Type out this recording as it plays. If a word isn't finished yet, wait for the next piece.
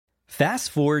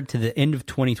Fast forward to the end of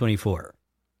 2024.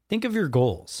 Think of your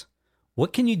goals.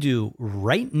 What can you do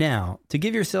right now to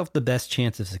give yourself the best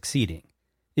chance of succeeding?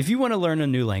 If you want to learn a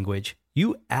new language,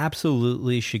 you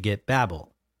absolutely should get Babbel.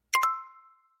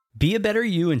 Be a better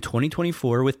you in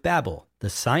 2024 with Babbel, the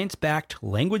science-backed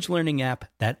language learning app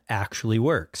that actually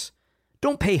works.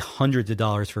 Don't pay hundreds of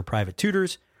dollars for private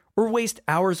tutors or waste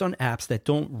hours on apps that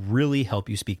don't really help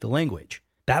you speak the language.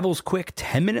 Babbel's quick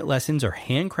 10-minute lessons are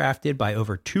handcrafted by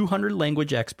over 200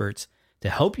 language experts to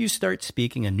help you start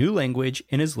speaking a new language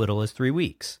in as little as 3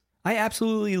 weeks. I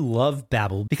absolutely love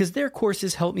Babbel because their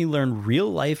courses help me learn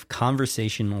real-life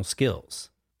conversational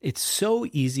skills. It's so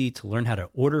easy to learn how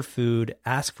to order food,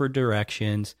 ask for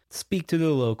directions, speak to the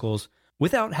locals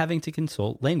without having to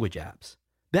consult language apps.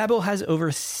 Babbel has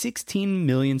over 16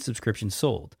 million subscriptions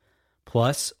sold.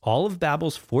 Plus, all of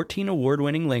Babbel's 14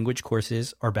 award-winning language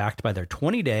courses are backed by their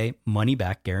 20-day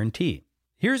money-back guarantee.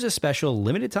 Here's a special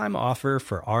limited-time offer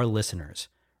for our listeners.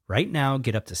 Right now,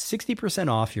 get up to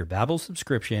 60% off your Babbel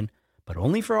subscription, but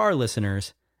only for our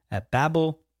listeners at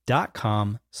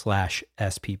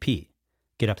babbel.com/SPP.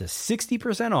 Get up to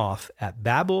 60% off at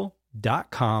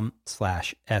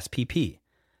babbel.com/SPP.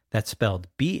 That's spelled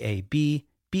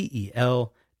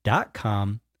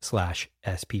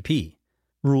BABBEL.com/SPP.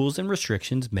 Rules and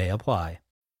restrictions may apply.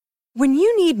 When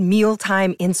you need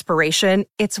mealtime inspiration,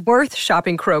 it's worth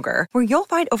shopping Kroger, where you'll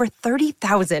find over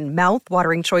 30,000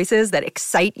 mouth-watering choices that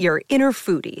excite your inner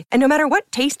foodie. And no matter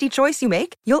what tasty choice you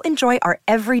make, you'll enjoy our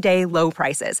everyday low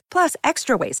prices, plus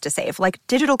extra ways to save, like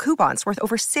digital coupons worth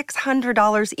over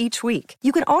 $600 each week.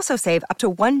 You can also save up to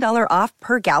 $1 off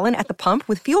per gallon at the pump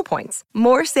with fuel points.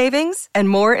 More savings and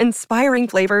more inspiring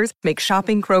flavors make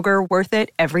shopping Kroger worth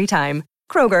it every time.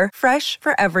 Kroger, fresh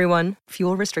for everyone.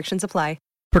 Fuel restrictions apply.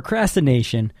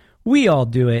 Procrastination. We all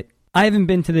do it. I haven't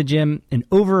been to the gym in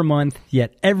over a month,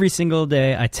 yet every single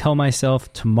day I tell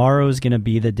myself tomorrow's going to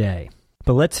be the day.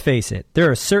 But let's face it, there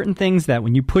are certain things that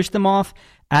when you push them off,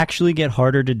 actually get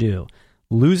harder to do.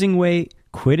 Losing weight,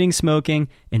 quitting smoking,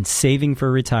 and saving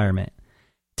for retirement.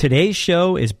 Today's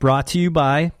show is brought to you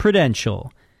by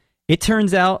Prudential. It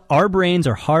turns out our brains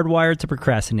are hardwired to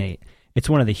procrastinate. It's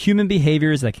one of the human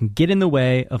behaviors that can get in the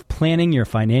way of planning your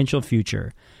financial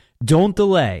future. Don't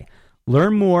delay.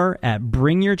 Learn more at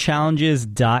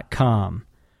bringyourchallenges.com.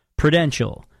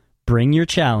 Prudential. Bring your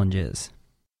challenges.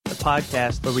 The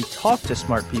podcast where we talk to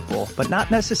smart people, but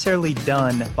not necessarily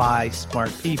done by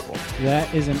smart people.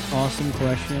 That is an awesome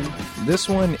question. This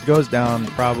one goes down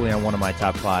probably on one of my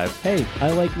top 5. Hey,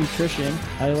 I like nutrition.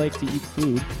 I like to eat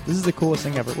food. This is the coolest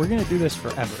thing ever. We're going to do this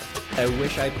forever. I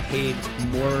wish I paid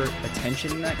more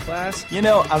attention in that class. You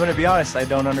know, I'm going to be honest, I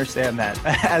don't understand that.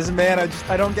 As a man,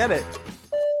 I don't get it.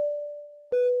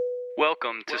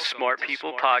 Welcome to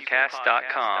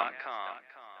smartpeoplepodcast.com.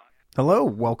 Hello,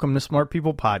 welcome to Smart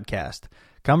People Podcast,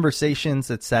 conversations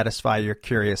that satisfy your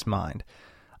curious mind.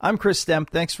 I'm Chris Stemp.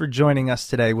 Thanks for joining us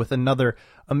today with another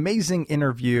amazing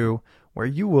interview where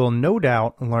you will no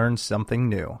doubt learn something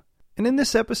new. And in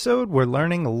this episode, we're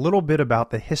learning a little bit about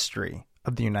the history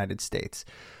of the United States.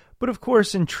 But of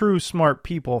course, in true Smart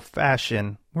People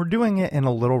fashion, we're doing it in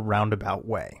a little roundabout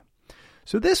way.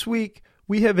 So this week,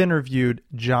 we have interviewed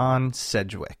John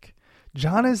Sedgwick.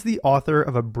 John is the author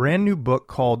of a brand new book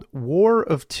called War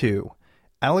of Two: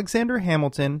 Alexander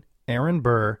Hamilton, Aaron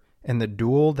Burr, and the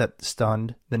Duel That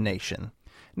Stunned the Nation.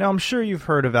 Now, I'm sure you've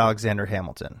heard of Alexander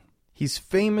Hamilton. He's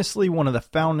famously one of the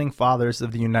founding fathers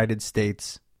of the United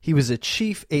States. He was a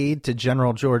chief aide to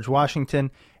General George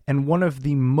Washington and one of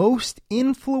the most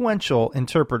influential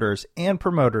interpreters and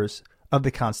promoters of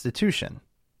the Constitution.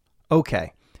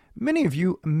 Okay, many of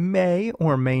you may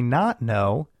or may not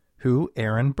know who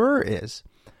Aaron Burr is.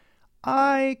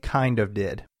 I kind of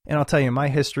did. And I'll tell you, my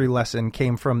history lesson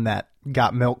came from that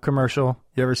Got Milk commercial.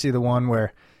 You ever see the one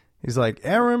where he's like,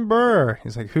 Aaron Burr?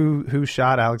 He's like, who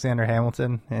shot Alexander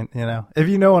Hamilton? And, you know, if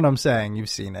you know what I'm saying, you've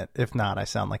seen it. If not, I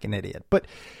sound like an idiot. But,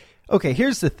 okay,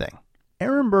 here's the thing.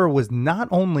 Aaron Burr was not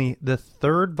only the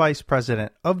third vice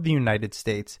president of the United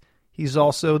States, he's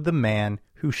also the man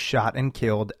who shot and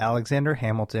killed Alexander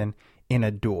Hamilton in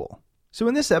a duel. So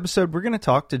in this episode, we're going to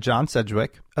talk to John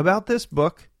Sedgwick about this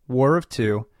book, War of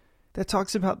Two, that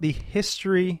talks about the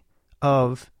history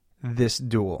of this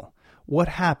duel. What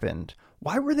happened?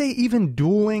 Why were they even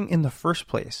dueling in the first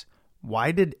place?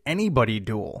 Why did anybody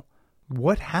duel?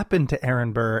 What happened to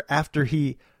Aaron Burr after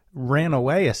he ran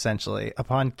away, essentially,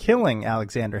 upon killing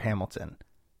Alexander Hamilton?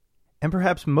 And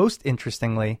perhaps most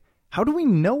interestingly, how do we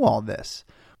know all this?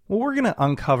 Well, we're going to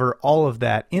uncover all of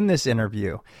that in this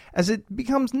interview, as it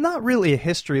becomes not really a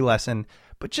history lesson,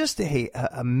 but just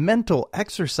a mental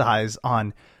exercise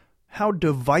on how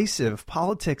divisive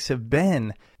politics have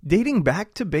been, dating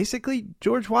back to basically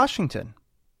George Washington.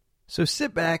 So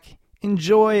sit back,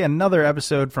 enjoy another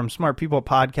episode from Smart People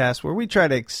Podcast, where we try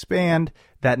to expand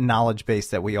that knowledge base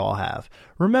that we all have.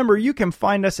 Remember, you can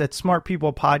find us at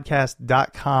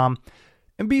smartpeoplepodcast.com,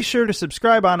 and be sure to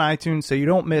subscribe on iTunes so you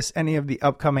don't miss any of the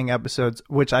upcoming episodes,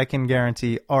 which I can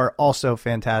guarantee are also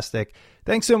fantastic.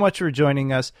 Thanks so much for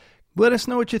joining us. Let us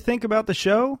know what you think about the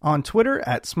show on Twitter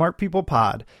at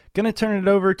SmartPeoplePod. Going to turn it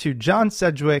over to John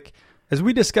Sedgwick as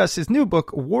we discuss his new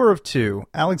book, War of Two,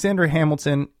 Alexander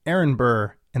Hamilton, Aaron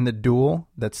Burr, and the Duel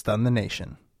That Stunned the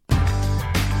Nation.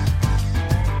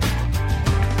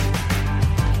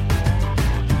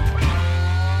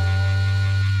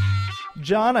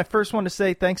 John, I first want to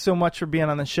say thanks so much for being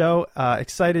on the show.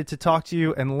 Excited to talk to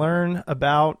you and learn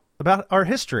about our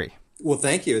history. Well,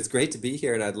 thank you. It's great to be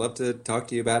here, and I'd love to talk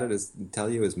to you about it, tell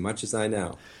you as much as I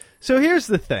know. So here's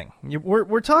the thing.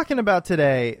 We're talking about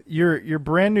today your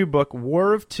brand new book,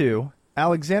 War of Two,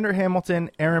 Alexander Hamilton,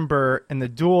 Aaron Burr, and the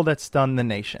Duel That Stunned the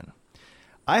Nation.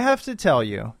 I have to tell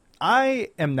you,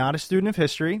 I am not a student of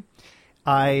history.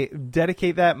 I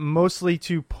dedicate that mostly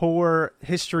to poor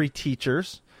history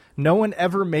teachers. No one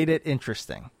ever made it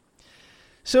interesting.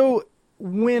 So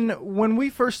when we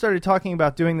first started talking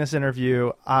about doing this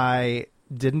interview, I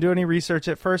didn't do any research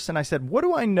at first, and I said, what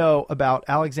do I know about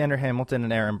Alexander Hamilton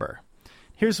and Aaron Burr?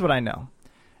 Here's what I know.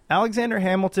 Alexander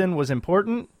Hamilton was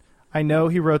important. I know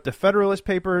he wrote the Federalist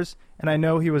Papers, and I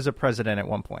know he was a president at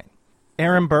one point.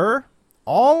 Aaron Burr,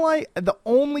 the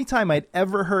only time I'd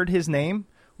ever heard his name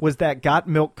was that Got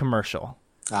Milk commercial.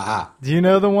 Aha. Do you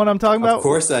know the one I'm talking about? Of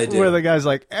course I do. Where the guy's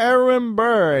like, Aaron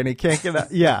Burr, and he can't get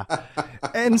out. Yeah.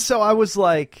 And so I was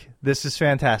like, this is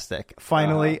fantastic.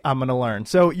 Finally, I'm going to learn.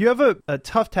 So you have a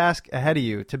tough task ahead of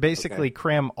you to basically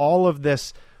cram all of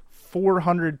this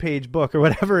 400-page book or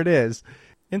whatever it is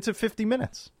into 50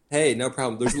 minutes. Hey, no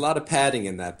problem. There's a lot of padding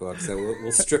in that book, so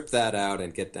we'll strip that out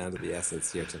and get down to the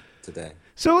essence here today.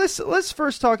 So let's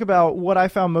first talk about what I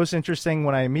found most interesting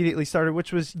when I immediately started,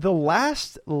 which was the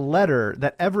last letter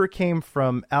that ever came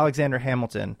from Alexander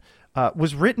Hamilton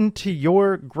was written to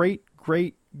your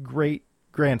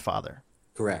great-great-great-grandfather.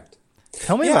 Correct.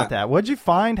 Tell me about that. What'd you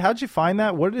find? How'd you find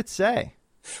that? What did it say?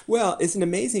 Well, it's an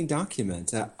amazing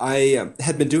document. I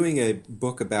had been doing a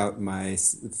book about my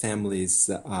family's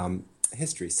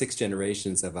history, 6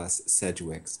 generations of us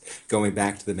Sedgwicks, going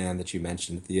back to the man that you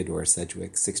mentioned, Theodore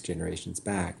Sedgwick, 6 generations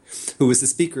back, who was the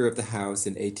Speaker of the House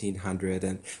in 1800,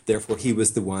 and therefore he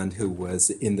was the one who was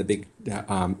in the big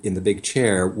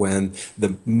chair when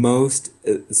the most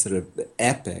sort of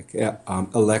epic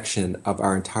election of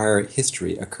our entire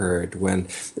history occurred, when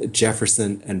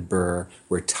Jefferson and Burr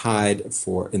were tied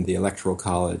in the Electoral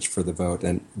College for the vote,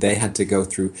 and they had to go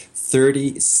through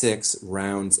 36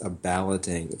 rounds of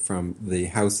balloting from the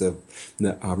House of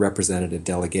Representative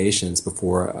delegations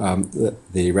before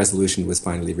the resolution was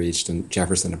finally reached, and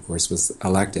Jefferson, of course, was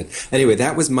elected. Anyway,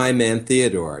 that was my man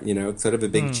Theodore, sort of a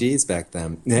big cheese back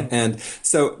then. And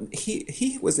so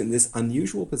he was in this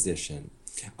unusual position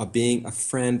of being a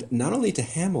friend not only to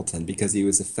Hamilton, because he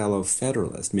was a fellow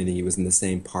Federalist, meaning he was in the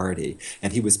same party,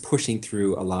 and he was pushing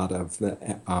through a lot of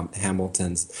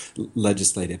Hamilton's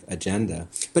legislative agenda,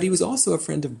 but he was also a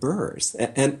friend of Burr's.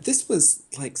 And this was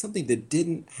like something that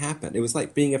didn't happen. It was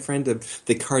like being a friend of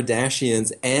the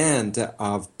Kardashians and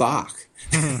of Bach.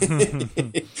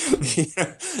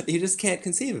 You just can't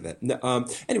conceive of it.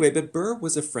 Anyway, but Burr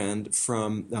was a friend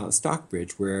from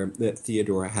Stockbridge, where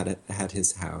Theodore had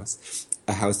his house.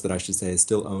 A house that I should say is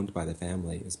still owned by the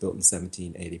family. It was built in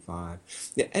 1785.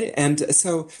 And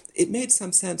so it made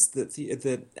some sense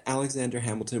that Alexander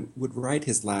Hamilton would write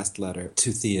his last letter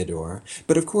to Theodore.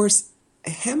 But of course,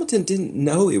 Hamilton didn't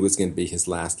know it was going to be his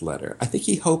last letter. I think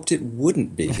he hoped it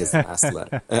wouldn't be his last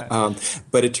letter.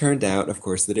 But it turned out, of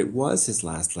course, that it was his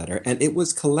last letter. And it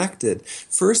was collected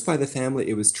first by the family.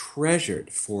 It was treasured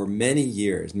for many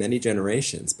years, many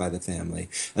generations by the family,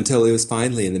 until it was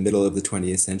finally in the middle of the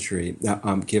 20th century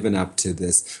given up to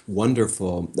this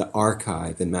wonderful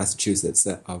archive in Massachusetts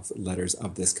of letters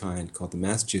of this kind called the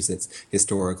Massachusetts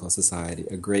Historical Society,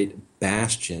 a great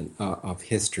bastion of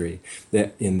history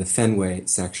in the Fenway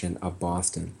section of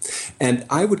Boston. And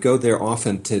I would go there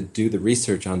often to do the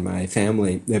research on my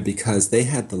family because they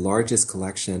had the largest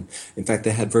collection. In fact,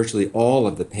 they had virtually all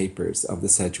of the papers of the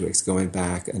Sedgwicks going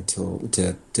back until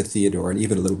to Theodore and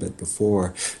even a little bit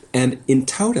before. And in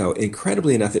toto,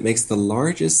 incredibly enough, it makes the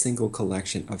largest single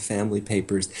collection of family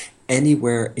papers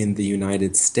anywhere in the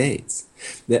United States.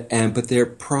 But their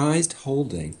prized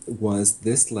holding was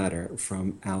this letter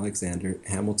from Alexander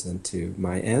Hamilton to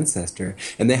my ancestor,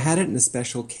 and they had it in a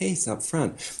special case up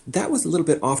front. That was a little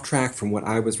bit off track from what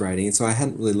I was writing, and so I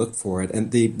hadn't really looked for it.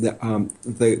 And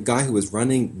the guy who was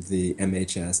running the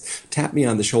MHS tapped me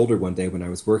on the shoulder one day when I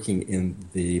was working in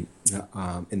the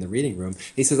reading room.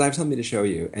 He says, "I have something to show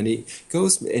you," and he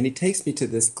goes and he takes me to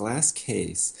this glass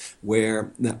case where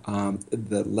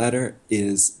the letter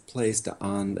is placed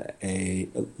on a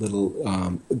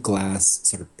little glass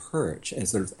sort of perch and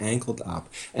sort of angled up,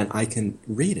 and I can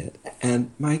read it.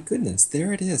 And my goodness,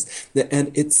 there it is.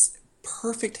 And it's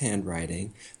perfect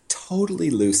handwriting, totally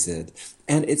lucid,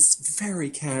 and it's very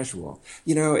casual.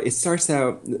 You know, it starts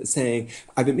out saying,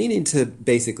 I've been meaning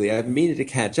to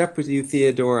catch up with you,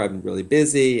 Theodore. I've been really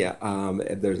busy.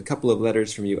 There's a couple of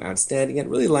letters from you outstanding. I'd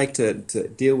really like to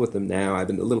deal with them now. I've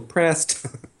been a little pressed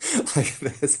like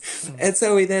this. And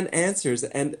so he then answers.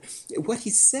 And what he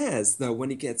says, though,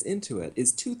 when he gets into it,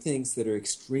 is two things that are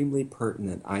extremely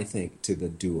pertinent, I think, to the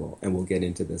duel. And we'll get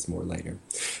into this more later.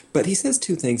 But he says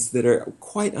two things that are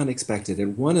quite unexpected.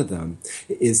 And one of them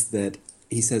is that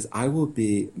he says, I will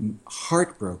be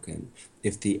heartbroken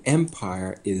if the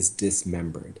empire is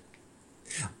dismembered.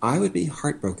 I would be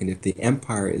heartbroken if the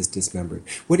empire is dismembered.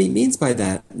 What he means by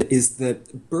that is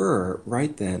that Burr,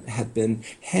 right then, had been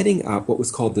heading up what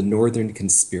was called the Northern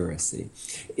Conspiracy.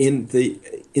 In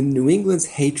New England's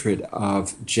hatred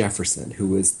of Jefferson, who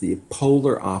was the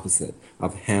polar opposite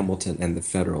of Hamilton and the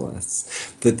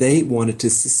Federalists, that they wanted to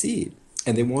secede.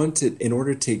 And they wanted to, in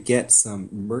order to get some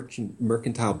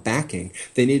mercantile backing,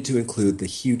 they needed to include the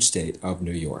huge state of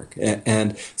New York.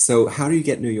 And so how do you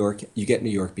get New York? You get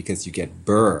New York because you get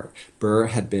Burr. Burr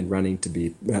had been running to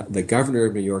be the governor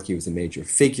of New York. He was a major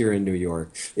figure in New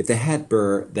York. If they had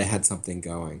Burr, they had something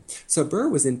going. So Burr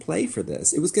was in play for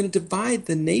this. It was going to divide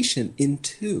the nation in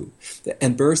two.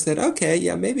 And Burr said, okay,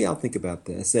 yeah, maybe I'll think about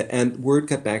this. And word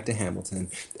got back to Hamilton,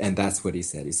 and that's what he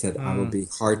said. He said, I will be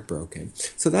heartbroken.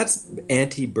 So that's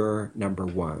anti-Burr number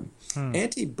one.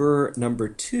 Anti-Burr number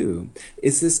two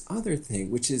is this other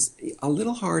thing, which is a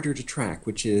little harder to track,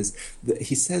 which is,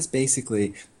 he says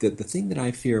basically that the thing that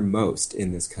I fear most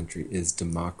in this country is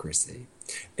democracy.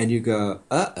 And you go,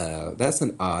 uh-oh, that's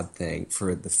an odd thing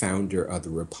for the founder of the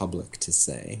republic to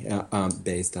say,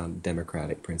 based on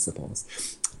democratic principles.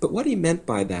 But what he meant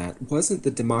by that wasn't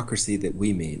the democracy that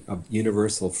we mean, of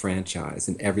universal franchise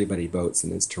and everybody votes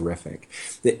and it's terrific.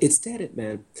 Instead, it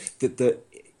meant that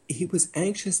he was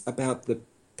anxious about the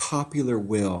popular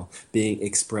will being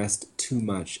expressed too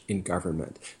much in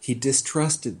government. He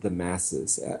distrusted the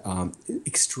masses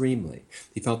extremely.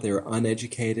 He felt they were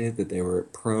uneducated, that they were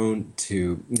prone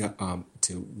to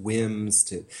whims,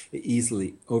 to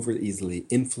over easily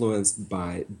influenced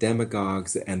by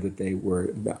demagogues, and that they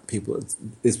were people.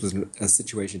 This was a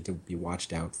situation to be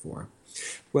watched out for.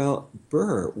 Well,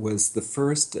 Burr was the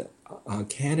first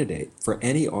candidate for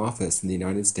any office in the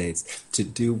United States to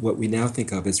do what we now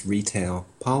think of as retail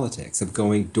politics, of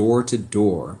going door to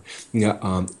door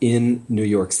in New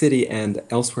York City and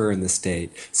elsewhere in the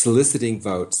state, soliciting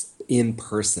votes in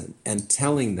person and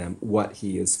telling them what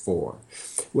he is for.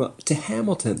 Well, to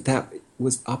Hamilton, that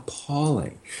was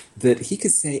appalling, that he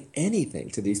could say anything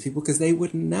to these people because they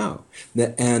wouldn't know.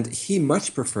 And he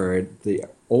much preferred the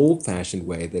old-fashioned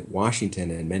way that Washington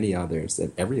and many others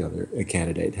and every other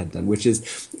candidate had done, which is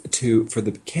for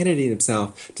the candidate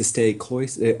himself to stay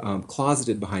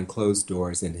closeted behind closed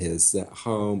doors in his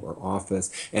home or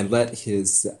office and let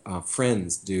his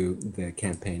friends do the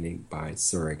campaigning by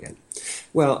surrogate.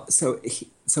 Well, so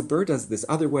Burr does this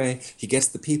other way. He gets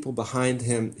the people behind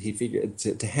him. He figured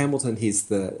to Hamilton, he's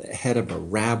the head of a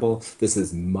rabble. This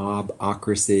is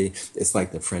mobocracy. It's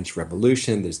like the French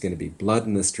Revolution. There's going to be blood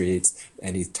in the streets,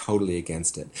 and he's totally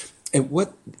against it. And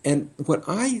what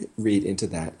I read into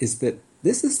that is that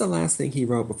this is the last thing he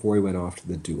wrote before he went off to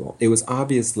the duel. It was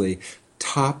obviously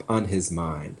top on his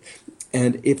mind.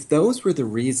 And if those were the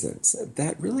reasons,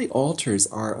 that really alters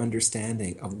our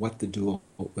understanding of what the duel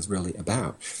was really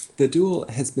about. The duel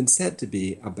has been said to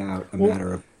be about a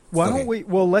matter of... Why don't we...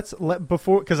 Well,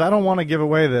 before, because I don't want to give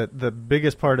away the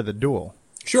biggest part of the duel.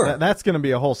 Sure. That's going to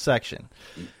be a whole section.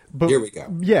 But, here we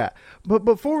go. Yeah. But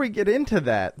before we get into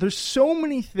that, there's so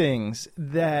many things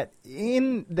that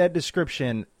in that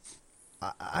description,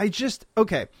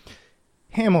 okay,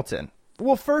 Hamilton.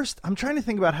 Well, first, I'm trying to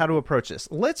think about how to approach this.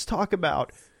 Let's talk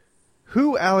about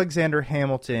who Alexander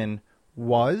Hamilton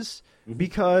was,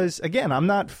 because again,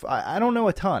 I don't know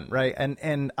a ton, right?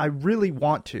 And I really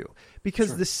want to,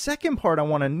 because the second part I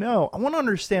want to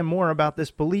understand more about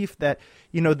this belief that,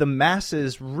 the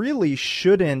masses really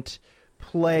shouldn't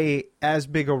play as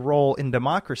big a role in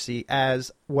democracy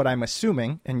as what I'm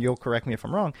assuming, and you'll correct me if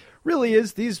I'm wrong, really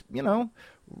is these,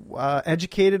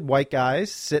 educated white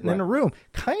guys sitting in a room.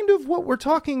 Kind of what we're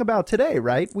talking about today,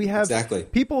 right? We have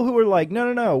people who are like,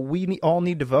 no, we all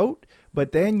need to vote,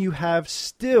 but then you have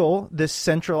still this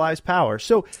centralized power.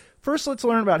 So first, let's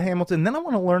learn about Hamilton. Then I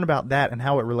want to learn about that and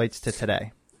how it relates to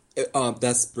today.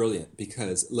 That's brilliant,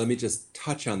 because let me just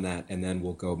touch on that, and then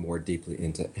we'll go more deeply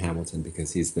into Hamilton,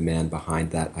 because he's the man behind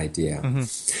that idea.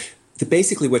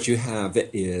 Basically, what you have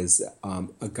is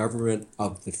a government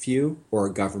of the few or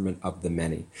a government of the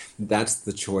many. That's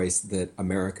the choice that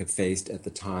America faced at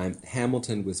the time.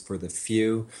 Hamilton was for the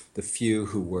few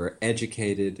who were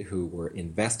educated, who were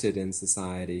invested in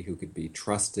society, who could be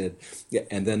trusted.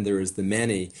 And then there is the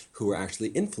many who were actually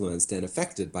influenced and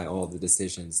affected by all the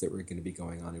decisions that were going to be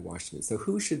going on in Washington. So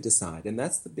who should decide? And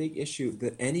that's the big issue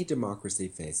that any democracy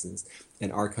faces,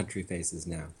 and our country faces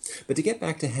now. But to get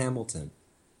back to Hamilton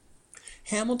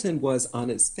was, on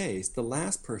its face, the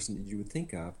last person that you would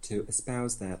think of to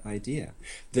espouse that idea,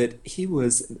 that he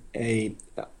was a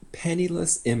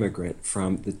penniless immigrant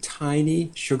from the tiny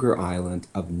sugar island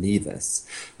of Nevis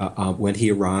when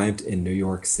he arrived in New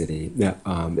York City in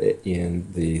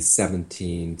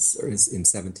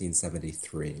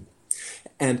 1773.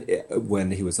 And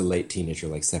when he was a late teenager,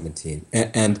 like 17.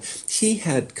 And he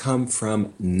had come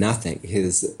from nothing.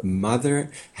 His mother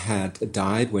had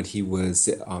died when he was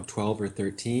 12 or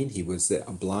 13. He was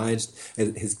obliged.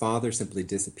 His father simply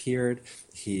disappeared.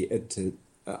 He had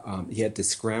to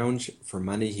scrounge for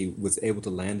money. He was able to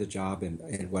land a job in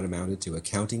what amounted to a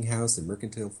counting house, a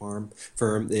mercantile firm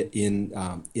in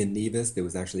Nevis that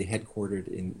was actually headquartered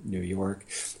in New York.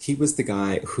 He was the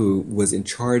guy who was in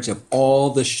charge of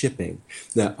all the shipping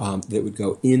that would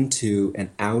go into and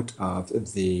out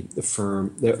of the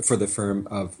firm for the firm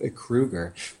of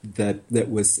Kruger that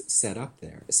was set up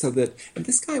there. And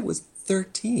this guy was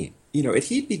 13.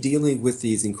 He'd be dealing with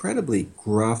these incredibly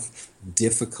gruff,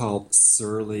 difficult,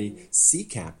 surly sea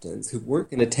captains who weren't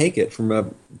going to take it from a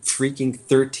freaking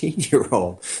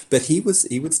 13-year-old. But he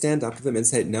would stand up to them and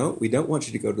say, no, we don't want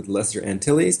you to go to the Lesser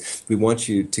Antilles. We want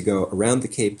you to go around the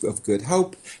Cape of Good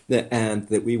Hope, and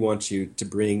that we want you to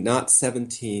bring not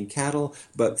 17 cattle,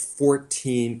 but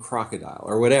 14 crocodile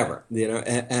or whatever.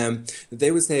 And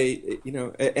they would say,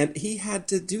 and he had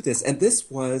to do this. And this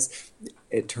was,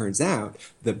 it turns out,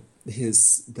 the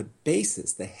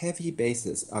heavy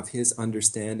basis of his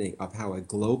understanding of how a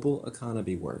global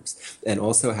economy works, and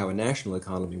also how a national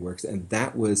economy works. And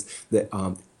that was the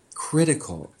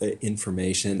critical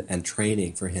information and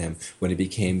training for him when he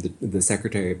became the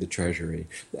Secretary of the Treasury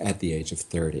at the age of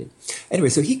 30. Anyway,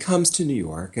 so he comes to New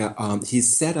York.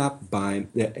 He's set up by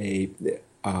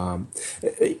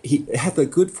he had the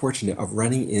good fortune of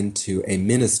running into a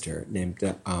minister named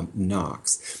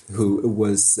Knox, who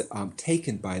was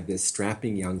taken by this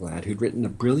strapping young lad who'd written a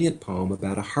brilliant poem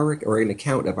about a hurricane, or an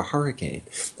account of a hurricane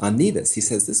on Nevis. He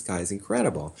says, this guy's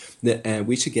incredible, and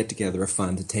we should get together a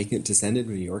fund to send him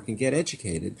to New York and get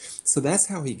educated. So that's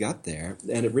how he got there.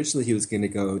 And originally he was going to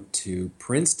go to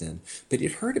Princeton, but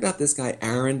he'd heard about this guy,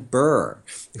 Aaron Burr,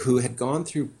 who had gone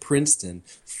through Princeton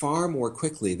far more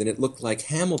quickly than it looked like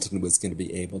Hamilton was going to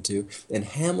be able to, and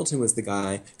Hamilton was the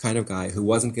kind of guy who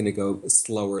wasn't going to go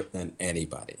slower than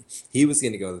anybody. He was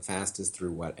going to go the fastest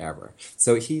through whatever.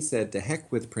 So he said, to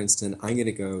heck with Princeton, I'm going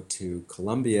to go to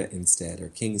Columbia instead, or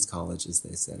King's College, as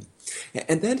they said.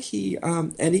 And then he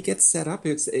gets set up.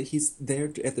 He's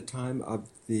there at the time of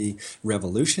the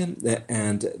Revolution,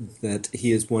 and that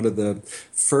he is one of the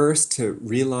first to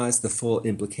realize the full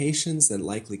implications and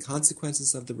likely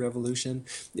consequences of the Revolution.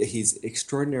 He's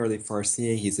extraordinarily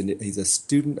far-seeing. He's a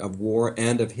student of war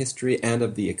and of history and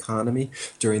of the economy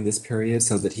during this period,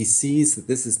 so that he sees that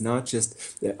this is not just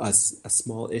a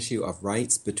small issue of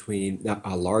rights between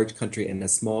a large country and a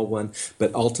small one,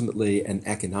 but ultimately an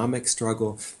economic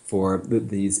struggle for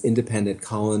these independent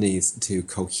colonies to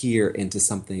cohere into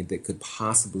something that could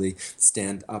possibly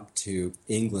stand up to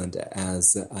England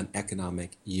as an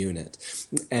economic unit.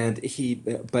 And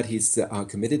he's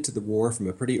committed to the war from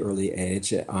a pretty early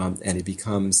age, and he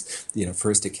becomes,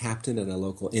 first a captain in a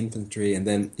local infantry, and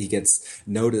then he gets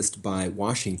noticed by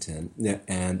Washington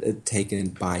and taken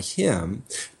by him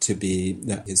to be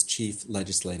his chief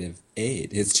legislative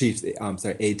aide,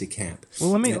 aide de camp.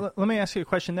 Well, let me ask you a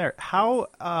question there. How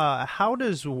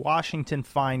does Washington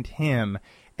find him,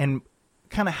 and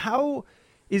kind of how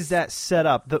is that set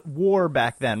up? The war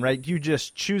back then, right? Do you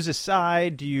just choose a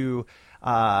side? Do you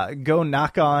go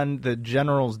knock on the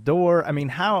general's door? I mean,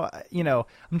 how,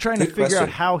 I'm trying to figure out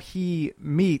how he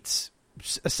meets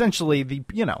essentially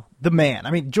the man.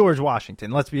 I mean, George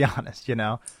Washington, let's be honest,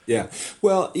 Yeah.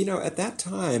 Well, at that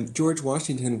time, George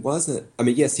Washington wasn't,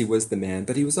 yes, he was the man,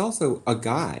 but he was also a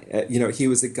guy. He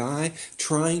was a guy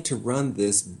trying to run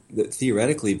this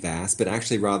theoretically vast, but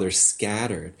actually rather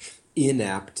scattered,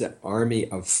 inept army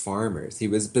of farmers. He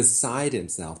was beside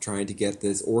himself trying to get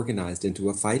this organized into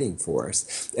a fighting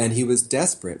force. And he was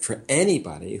desperate for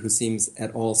anybody who seems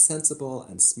at all sensible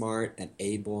and smart and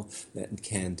able and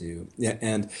can do.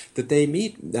 And that they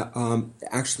meet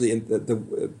actually in the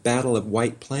Battle of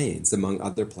White Plains, among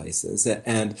other places.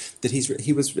 And that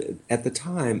he was at the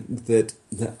time that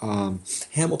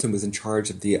Hamilton was in charge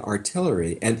of the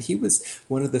artillery. And he was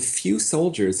one of the few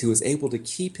soldiers who was able to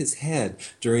keep his head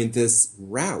during this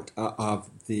rout of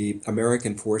the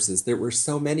American forces. There were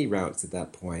so many routs at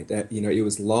that point. It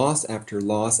was loss after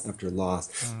loss after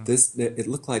loss. It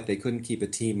looked like they couldn't keep a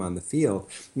team on the field,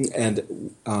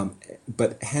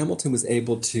 but Hamilton was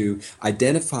able to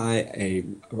identify a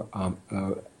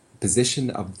position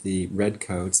of the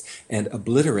redcoats and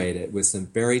obliterate it with some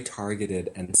very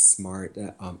targeted and smart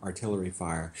artillery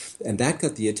fire. And that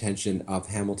got the attention of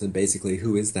Hamilton. Basically,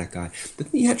 who is that guy? The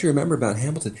thing you have to remember about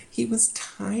Hamilton, he was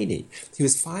tiny. He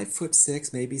was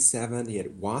 5'6", maybe 7. He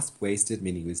had wasp-waisted,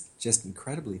 meaning he was just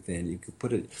incredibly thin. You could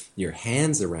put your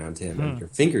hands around him and your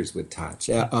fingers would touch.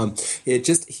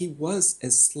 He was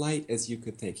as slight as you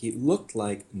could think. He looked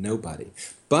like nobody.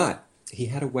 But he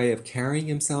had a way of carrying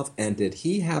himself, and did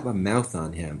he have a mouth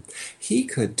on him? He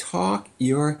could talk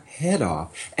your head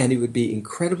off, and it would be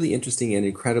incredibly interesting and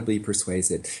incredibly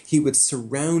persuasive. He would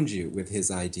surround you with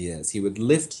his ideas. He would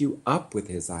lift you up with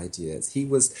his ideas. He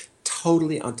was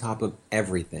totally on top of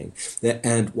everything.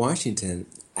 And Washington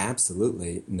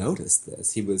absolutely noticed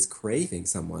this. He was craving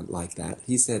someone like that.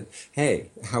 He said,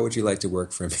 "Hey, how would you like to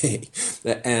work for me?"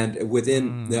 And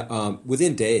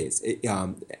within days,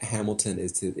 Hamilton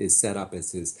is set up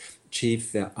as his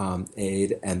chief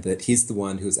aide, and that he's the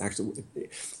one who's actually,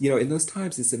 in those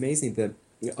times, it's amazing that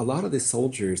a lot of the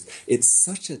soldiers, it's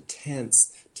such a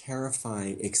tense,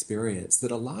 terrifying experience that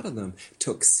a lot of them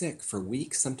took sick for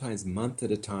weeks, sometimes months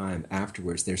at a time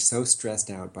afterwards. They're so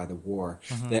stressed out by the war.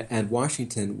 And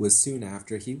Washington was soon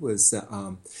after, he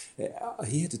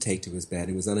had to take to his bed.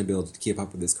 He was unable to keep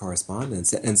up with his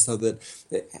correspondence. And so that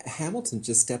Hamilton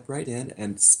just stepped right in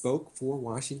and spoke for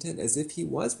Washington as if he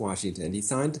was Washington. He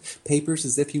signed papers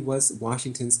as if he was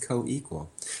Washington's co-equal.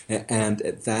 And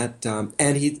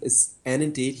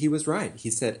indeed, he was right. He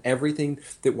said everything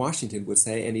that Washington would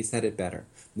say, and he said it better.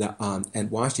 And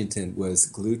Washington was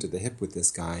glued to the hip with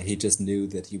this guy. He just knew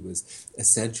that he was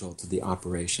essential to the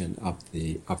operation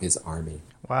of his army.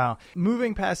 Wow.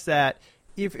 Moving past that,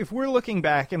 if we're looking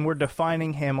back and we're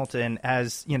defining Hamilton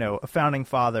as, a founding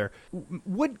father,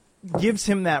 what gives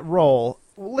him that role?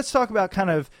 Let's talk about kind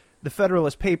of the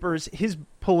Federalist Papers, his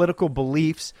political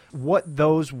beliefs, what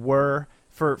those were.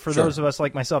 For Sure. those of us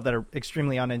like myself that are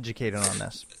extremely uneducated on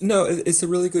this. No, it's a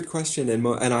really good question, and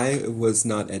I was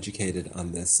not educated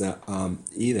on this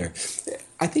either.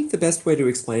 I think the best way to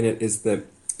explain it is that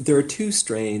there are two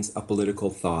strains of political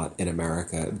thought in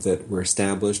America that were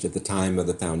established at the time of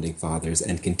the Founding Fathers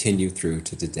and continue through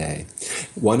to today.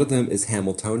 One of them is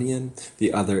Hamiltonian,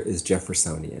 the other is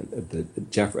Jeffersonian.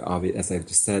 As I've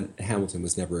just said, Hamilton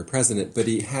was never a president, but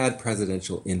he had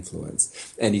presidential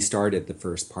influence, and he started the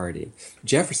first party.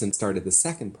 Jefferson started the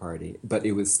second party, but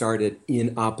it was started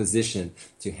in opposition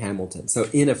to Hamilton. So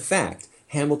in effect,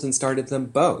 Hamilton started them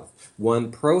both,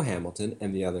 one pro-Hamilton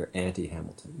and the other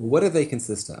anti-Hamilton. What do they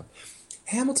consist of?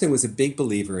 Hamilton was a big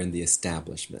believer in the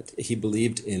establishment. He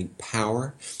believed in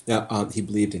power. He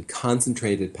believed in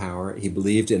concentrated power. He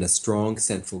believed in a strong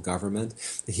central government.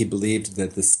 He believed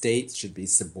that the states should be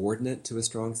subordinate to a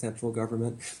strong central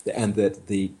government, and that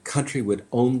the country would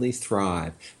only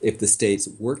thrive if the states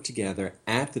worked together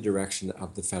at the direction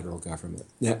of the federal government.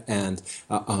 And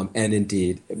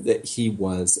indeed,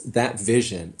 that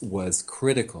vision was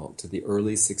critical to the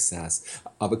early success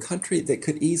of a country that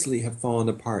could easily have fallen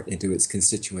apart into its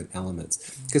constituent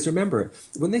elements. Because remember,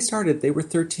 when they started, they were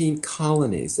 13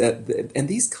 colonies. And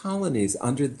these colonies,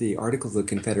 under the Articles of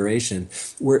Confederation,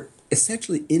 were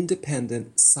essentially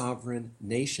independent, sovereign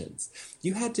nations.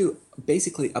 You had to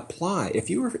basically apply. If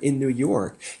you were in New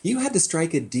York, you had to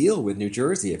strike a deal with New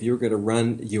Jersey if you were going to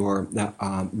run your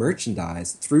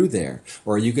merchandise through there,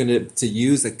 or are you going to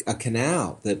use a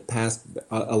canal that passed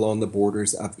along the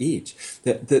borders of each.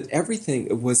 That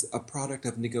everything was a product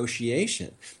of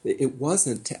negotiation. It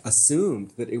wasn't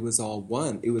assumed that it was all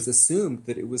one. It was assumed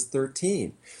that it was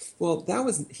 13. Well,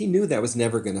 he knew that was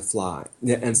never going to fly.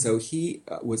 And so he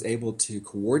was able to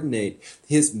coordinate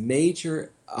his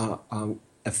major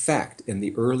effect in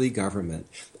the early government,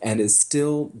 and is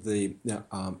still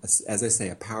as I say,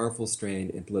 a powerful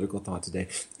strain in political thought today,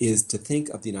 is to think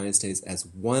of the United States as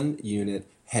one unit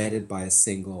headed by a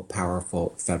single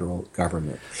powerful federal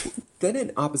government. Then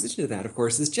in opposition to that, of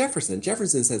course, is Jefferson.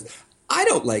 Jefferson says, I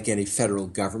don't like any federal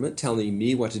government telling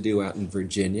me what to do out in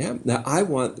Virginia. Now, I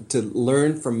want to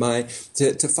learn from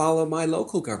to follow my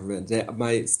local government,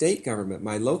 my state government,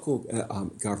 my local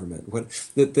government.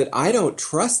 That I don't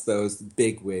trust those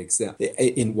bigwigs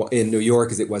in New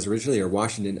York as it was originally, or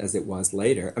Washington as it was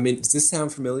later. I mean, does this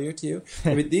sound familiar to you?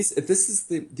 I mean, this is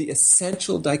the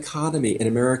essential dichotomy in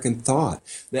American thought,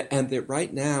 and that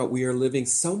right now we are living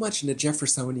so much in a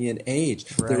Jeffersonian age.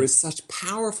 Right. There is such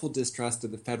powerful distrust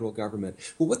of the federal government.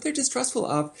 Well, what they're distrustful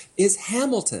of is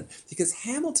Hamilton, because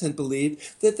Hamilton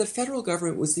believed that the federal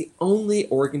government was the only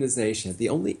organization, the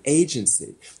only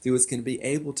agency that was going to be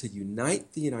able to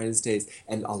unite the United States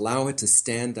and allow it to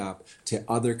stand up to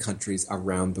other countries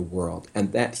around the world,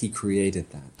 and that he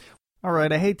created that. All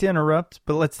right, I hate to interrupt,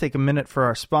 but let's take a minute for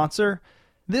our sponsor.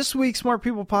 This week's Smart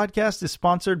People Podcast is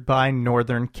sponsored by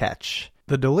Northern Catch,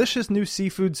 the delicious new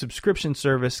seafood subscription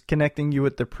service connecting you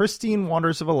with the pristine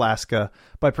waters of Alaska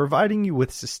by providing you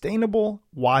with sustainable,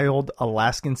 wild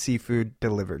Alaskan seafood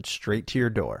delivered straight to your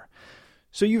door.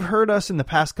 So you've heard us in the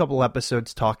past couple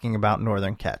episodes talking about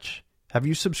Northern Catch. Have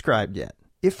you subscribed yet?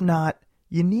 If not,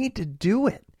 you need to do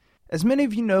it. As many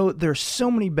of you know, there are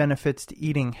so many benefits to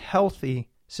eating healthy,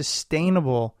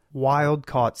 sustainable,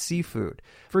 wild-caught seafood.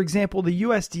 For example, the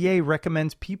USDA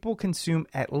recommends people consume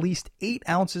at least 8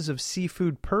 ounces of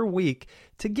seafood per week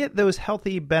to get those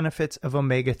healthy benefits of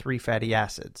omega-3 fatty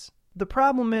acids. The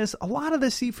problem is, a lot of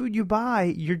the seafood you buy,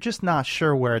 you're just not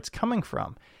sure where it's coming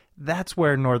from. That's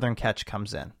where Northern Catch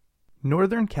comes in.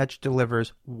 Northern Catch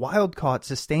delivers wild-caught,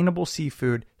 sustainable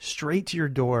seafood straight to your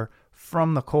door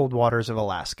from the cold waters of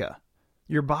Alaska.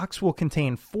 Your box will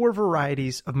contain 4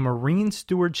 varieties of Marine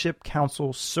Stewardship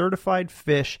Council certified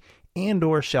fish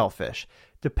and/or shellfish,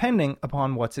 depending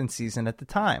upon what's in season at the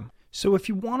time. So if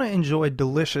you want to enjoy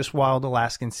delicious wild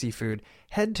Alaskan seafood,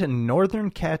 head to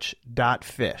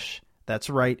northerncatch.fish. That's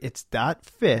right, it's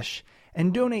 .fish,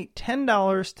 and donate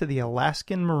 $10 to the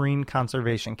Alaskan Marine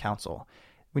Conservation Council.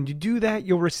 When you do that,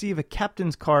 you'll receive a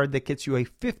captain's card that gets you a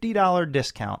 $50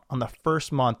 discount on the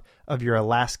first month of your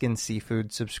Alaskan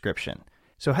seafood subscription.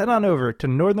 So head on over to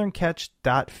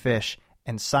northerncatch.fish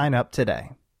and sign up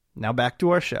today. Now back to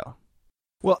our show.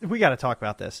 Well, we got to talk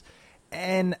about this.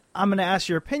 And I'm going to ask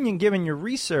your opinion, given your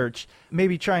research,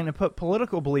 maybe trying to put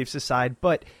political beliefs aside.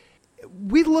 But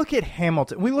we look at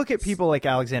Hamilton, we look at people like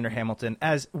Alexander Hamilton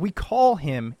as, we call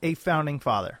him a founding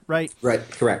father, right? Right,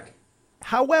 correct.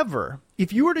 However,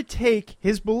 if you were to take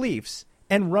his beliefs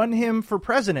and run him for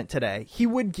president today,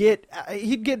 he'd get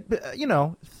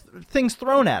things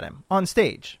thrown at him on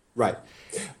stage. Right.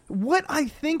 What I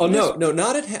think... No,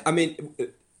 not at... I mean,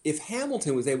 if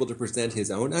Hamilton was able to present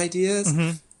his own ideas,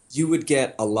 mm-hmm. he would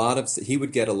get a lot of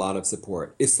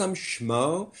support. If some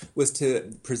schmo was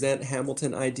to present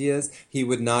Hamilton ideas, he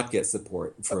would not get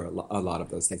support for a lot of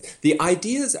those things. The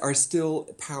ideas are still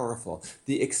powerful.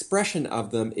 The expression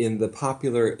of them in the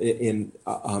popular in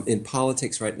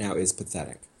politics right now is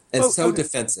pathetic and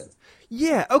defensive.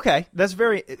 Yeah, okay, that's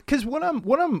very, because what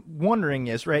I'm wondering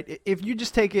is, right, if you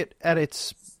just take it at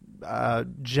its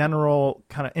general,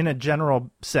 kind of in a general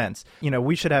sense,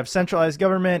 we should have centralized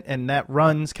government and that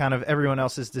runs kind of everyone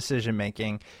else's decision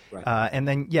making. Right. And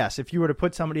then, yes, if you were to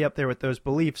put somebody up there with those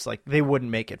beliefs, like, they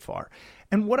wouldn't make it far.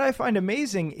 And what I find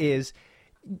amazing is,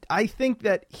 I think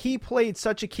that he played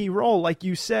such a key role, like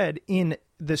you said, in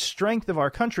the strength of our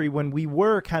country when we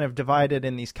were kind of divided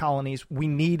in these colonies. We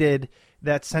needed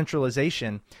that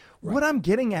centralization. Right. What I'm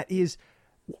getting at is,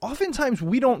 oftentimes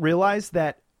we don't realize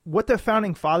that what the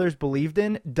founding fathers believed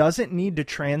in doesn't need to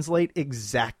translate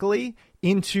exactly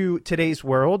into today's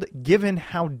world, given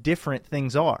how different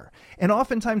things are. And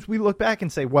oftentimes we look back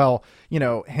and say, well,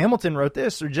 Hamilton wrote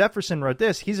this or Jefferson wrote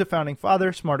this. He's a founding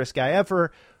father, smartest guy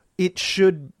ever. We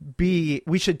should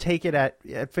take it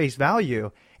at face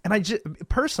value. And I just,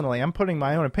 personally, I'm putting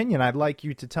my own opinion. I'd like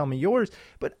you to tell me yours,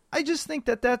 but I just think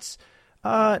that that's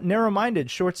narrow-minded,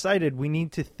 short-sighted. We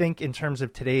need to think in terms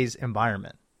of today's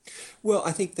environment. Well,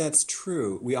 I think that's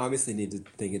true. We obviously need to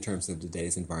think in terms of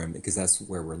today's environment because that's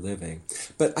where we're living.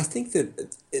 But I think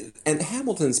that, and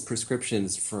Hamilton's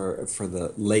prescriptions for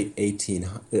the late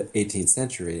 18th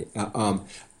century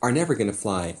are never going to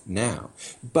fly now.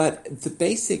 But the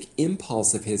basic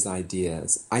impulse of his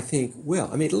ideas, I think, will.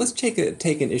 I mean, let's take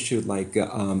an issue like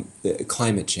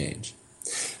climate change.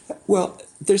 Well,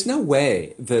 there's no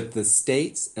way that the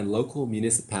states and local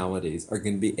municipalities are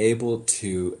going to be able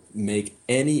to make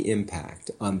any impact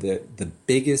on the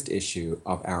biggest issue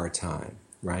of our time,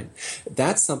 right?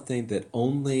 That's something that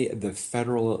only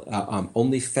the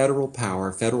only federal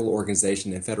power, federal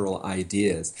organization, and federal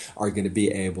ideas are going to be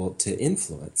able to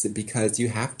influence it, because you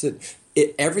have to.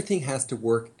 Everything has to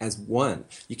work as one.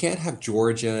 You can't have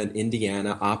Georgia and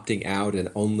Indiana opting out and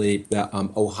only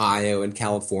Ohio and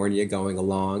California going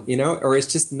along, or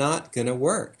it's just not going to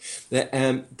work.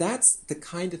 And that's the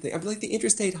kind of thing. I mean, like the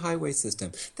interstate highway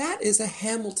system. That is a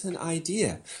Hamilton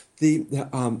idea.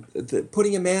 The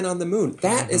putting a man on the moon.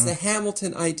 That is a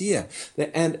Hamilton idea.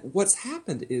 And what's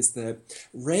happened is that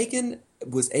Reagan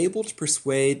was able to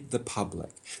persuade the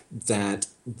public that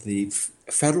the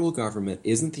federal government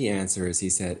isn't the answer, as he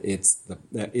said. It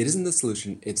isn't the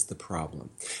solution, it's the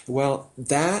problem. Well,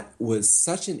 that was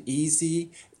such an easy,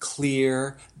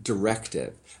 clear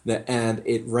directive, and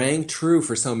it rang true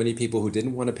for so many people who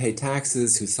didn't want to pay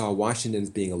taxes, who saw Washington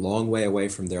as being a long way away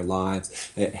from their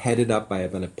lives, headed up by a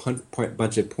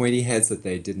bunch of pointy heads that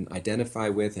they didn't identify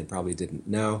with and probably didn't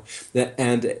know,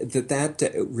 and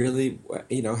that really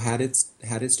had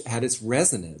its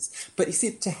resonance. But you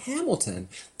see, to Hamilton,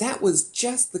 that was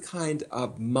just the kind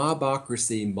of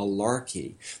mobocracy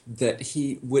malarkey that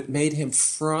made him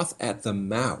froth at the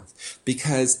mouth,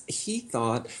 because he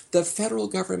thought the federal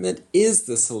government is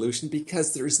the solution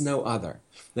because there is no other.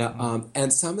 Now,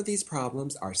 and some of these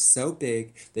problems are so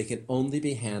big they can only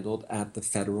be handled at the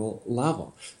federal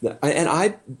level. And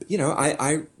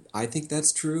I think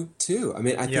that's true too. I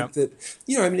mean, I think that,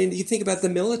 you think about the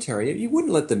military. You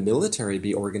wouldn't let the military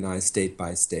be organized state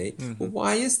by state. Well,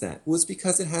 why is that? Well, it's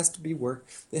because it has to be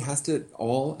it has to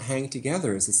all hang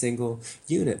together as a single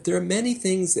unit. There are many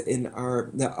things in our,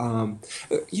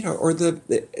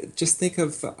 just think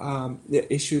of the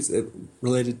issues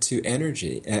related to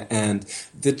energy, and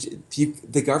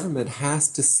the government has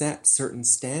to set certain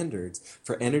standards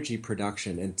for energy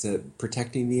production and to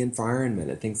protecting the environment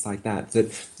and things like that.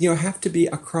 Have to be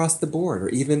across the board, or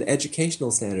even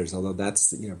educational standards, although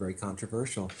that's very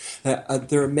controversial.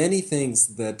 There are many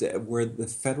things that where the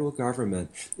federal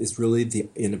government is really the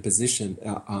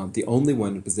only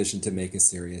one in a position to make a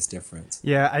serious difference.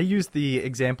 Yeah, I use the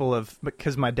example of,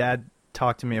 because my dad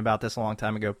talked to me about this a long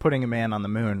time ago, putting a man on the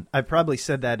moon. I've probably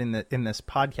said that in this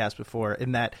podcast before,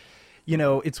 in that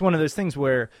it's one of those things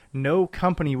where no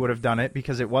company would have done it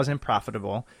because it wasn't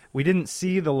profitable. We didn't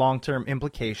see the long-term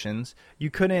implications. You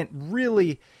couldn't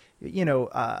really, you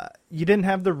didn't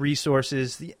have the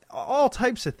resources, all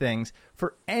types of things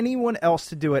for anyone else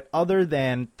to do it other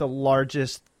than the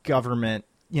largest government,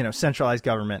 centralized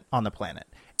government on the planet.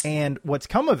 And what's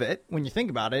come of it, when you think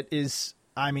about it, is,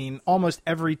 I mean, almost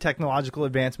every technological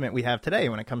advancement we have today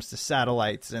when it comes to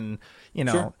satellites and,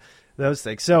 Sure. those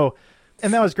things. So,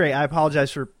 and that was great. I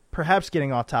apologize for perhaps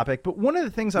getting off topic, but one of the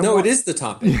things it is the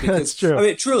topic. Because, that's true. I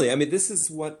mean, truly, this is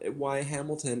why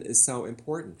Hamilton is so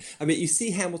important. I mean, you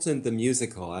see Hamilton the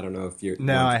musical. I don't know if you're.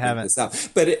 No, I haven't.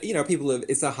 But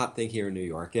it's a hot thing here in New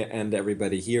York, and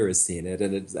everybody here has seen it,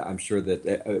 and I'm sure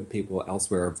that people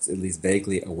elsewhere are at least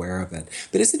vaguely aware of it.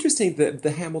 But it's interesting that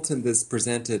the Hamilton that's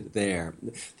presented there,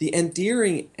 the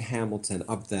endearing Hamilton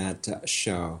of that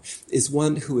show, is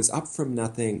one who is up from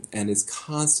nothing and is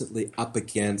constantly up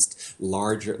against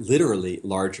literally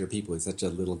larger people. He's such a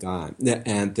little guy,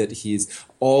 and that he's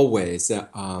always,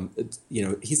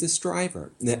 he's a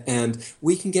striver, and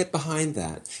we can get behind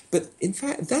that. But in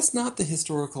fact, that's not the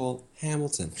historical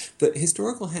Hamilton. The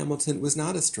historical Hamilton was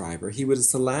not a striver. He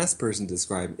was the last person to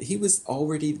describe it. He was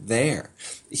already there.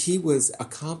 He was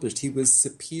accomplished. He was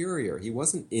superior. He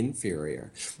wasn't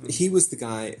inferior. He was the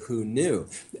guy who knew.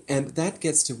 And that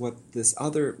gets to what this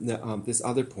other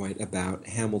point about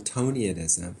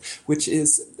Hamiltonianism, which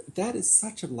is that is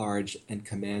such a large and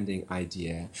commanding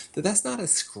idea that's not a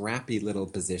scrappy little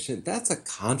position. That's a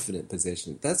confident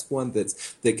position. That's one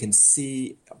that can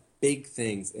see big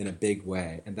things in a big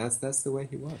way, and that's the way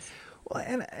he was. Well,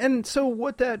 and so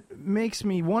what that makes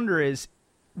me wonder is,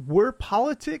 were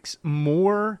politics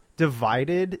more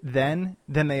divided then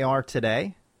than they are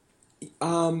today?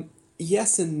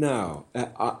 Yes and no.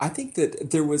 I think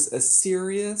that there was a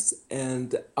serious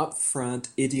and upfront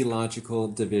ideological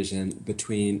division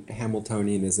between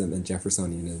Hamiltonianism and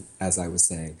Jeffersonianism, as I was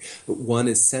saying. One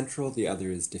is central, the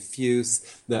other is diffuse.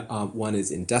 One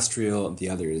is industrial, the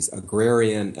other is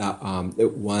agrarian.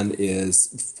 One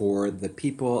is for the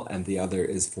people, and the other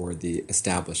is for the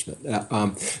establishment.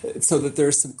 So that there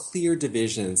are some clear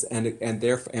divisions, and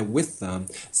with them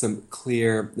some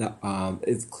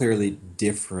it's clearly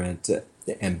different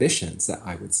ambitions,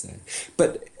 I would say.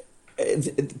 But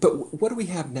what do we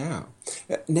have now?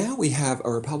 Now we have a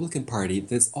Republican Party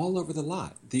that's all over the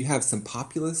lot. Do you have some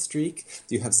populist streak?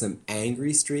 Do you have some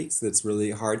angry streaks that's really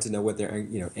hard to know what they're,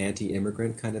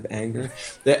 anti-immigrant kind of anger?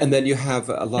 And then you have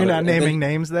a lot You're not naming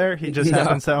names there? He just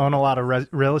happens to own a lot of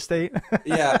real estate?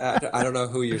 Yeah, I don't know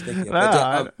who you're thinking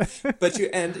of. But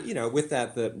with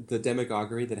that, the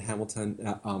demagoguery that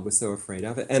Hamilton was so afraid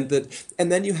of, and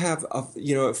then you have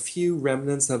a few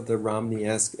remnants of the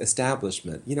Romney-esque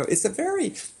establishment.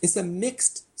 It's a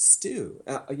mixed stew,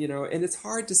 and it's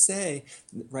hard to say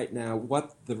right now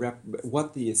what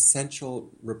the essential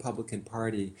Republican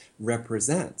Party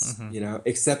represents,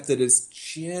 except that it's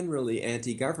generally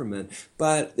anti-government,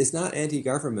 but it's not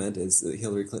anti-government, as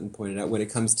Hillary Clinton pointed out, when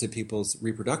it comes to people's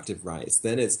reproductive rights.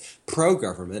 Then it's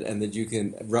pro-government, and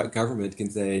that government can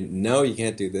say, no, you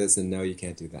can't do this, and no, you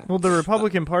can't do that. Well, the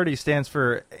Republican Party stands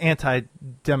for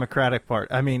anti-democratic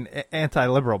party. I mean,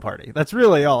 anti-liberal party. That's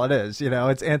really all it is.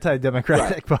 It's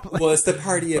anti-democratic. Right. Well, it's the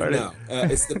party of no.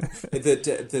 It's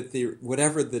the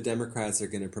whatever the Democrats are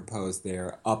going to propose,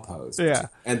 they're opposed. Yeah,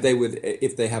 and they would,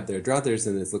 if they have their druthers,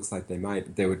 and it looks like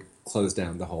they would close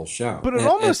down the whole show. But it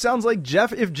almost sounds like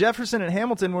if Jefferson and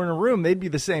Hamilton were in a room, they'd be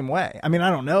the same way. I mean, I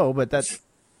don't know, but that's.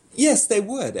 Yes, they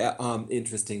would,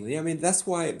 interestingly. I mean, that's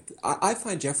why I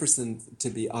find Jefferson to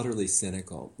be utterly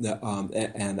cynical. And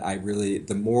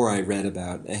the more I read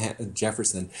about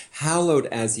Jefferson, hallowed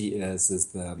as he is as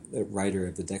the writer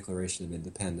of the Declaration of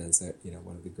Independence,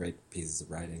 one of the great pieces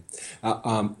of writing,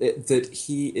 that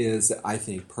he is, I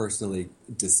think, personally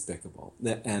despicable.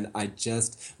 And I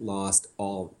just lost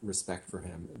all respect for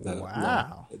him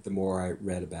the more I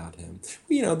read about him.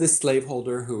 This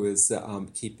slaveholder who is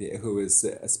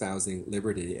espousing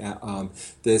liberty.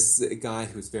 This guy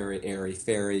who's very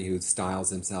airy-fairy, who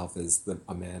styles himself as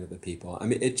a man of the people. I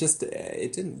mean, it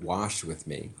didn't wash with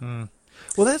me.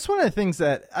 Well, that's one of the things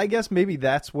that I guess maybe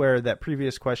that's where that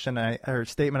previous question or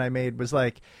statement I made was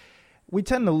like, we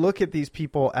tend to look at these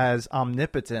people as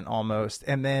omnipotent almost.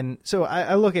 And then, so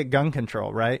I look at gun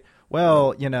control, right?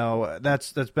 Well,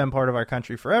 that's been part of our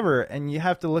country forever. And you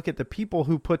have to look at the people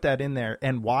who put that in there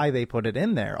and why they put it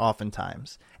in there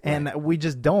oftentimes. And we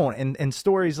just don't. And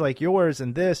stories like yours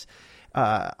and this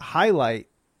highlight,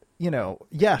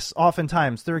 yes,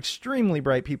 oftentimes they're extremely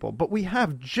bright people, but we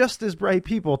have just as bright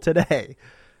people today.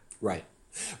 Right.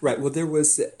 Well, there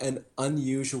was an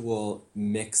unusual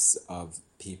mix of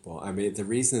people. I mean, the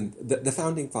reason the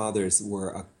founding fathers were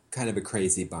a kind of a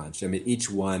crazy bunch. I mean,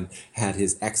 each one had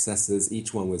his excesses.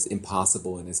 Each one was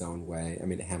impossible in his own way. I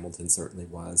mean, Hamilton certainly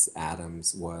was.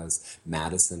 Adams was.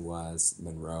 Madison was.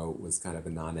 Monroe was kind of a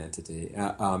non-entity.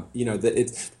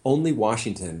 Only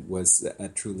Washington was a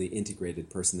truly integrated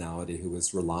personality who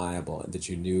was reliable and that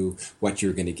you knew what you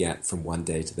were going to get from one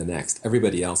day to the next.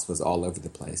 Everybody else was all over the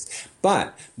place.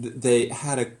 But they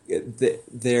had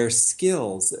their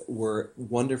skills were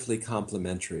wonderfully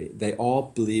complementary. They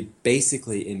all believed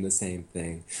basically in the same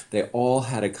thing. They all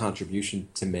had a contribution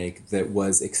to make that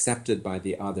was accepted by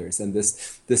the others. And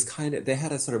they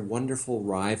had a sort of wonderful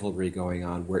rivalry going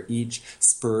on where each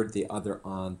spurred the other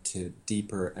on to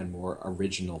deeper and more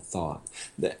original thought.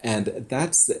 And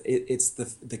it's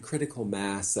the critical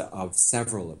mass of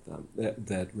several of them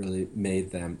that really made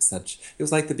them such. It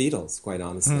was like the Beatles, quite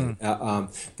honestly.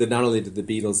 That not only did the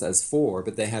Beatles as four,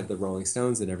 but they had the Rolling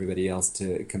Stones and everybody else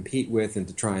to compete with and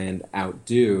to try and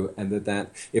outdo, and that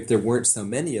if there weren't so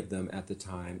many of them at the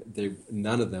time,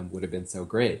 none of them would have been so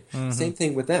great. Same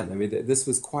thing with them. I mean, this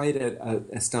was quite an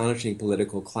astonishing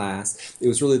political class. It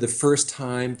was really the first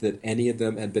time that any of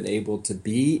them had been able to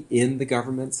be in the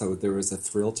government, so there was a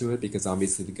thrill to it because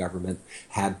obviously the government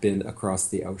had been across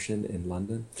the ocean in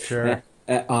London. Sure.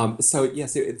 So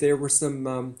yes, there were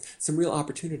some real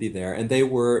opportunity there, and they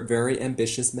were very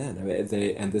ambitious men. I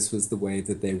mean, and this was the way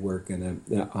that they were going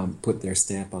to put their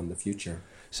stamp on the future.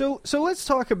 So let's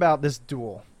talk about this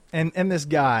duel and this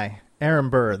guy, Aaron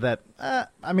Burr, that,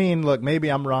 I mean, look, maybe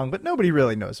I'm wrong, but nobody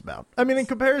really knows about. I mean, in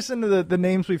comparison to the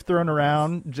names we've thrown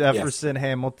around, Jefferson, yes.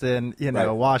 Hamilton,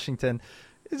 right. Washington,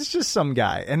 it's just some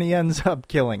guy, and he ends up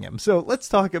killing him. So let's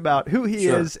talk about who he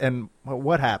Sure. is and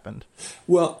what happened.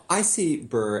 Well, I see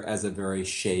Burr as a very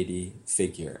shady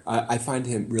figure. I find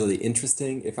him really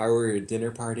interesting. If I were at a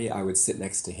dinner party, I would sit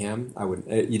next to him. I would.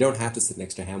 You don't have to sit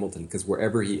next to Hamilton because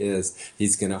wherever he is,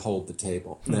 he's going to hold the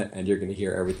table, and you're going to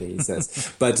hear everything he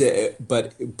says. But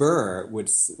Burr would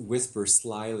whisper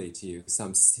slyly to you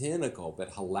some cynical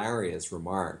but hilarious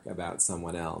remark about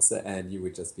someone else, and you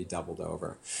would just be doubled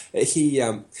over. He's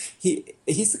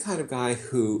the kind of guy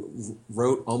who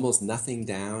wrote almost nothing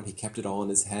down. He kept it all in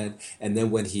his head, and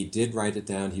then when he did write it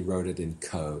down, he wrote it in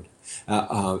code.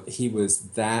 He was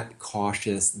that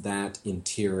cautious, that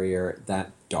interior,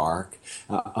 that dark.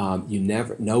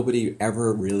 Nobody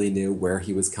ever really knew where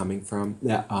he was coming from,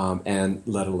 and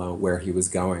let alone where he was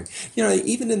going.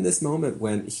 Even in this moment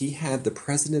when he had the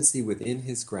presidency within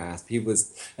his grasp, he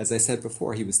was, as I said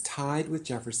before, he was tied with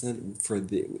Jefferson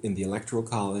in the Electoral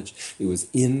College. He was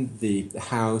in the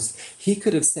House. He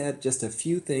could have said just a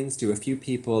few things to a few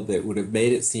people that would have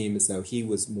made it seem as though he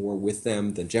was more with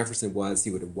them than Jefferson was.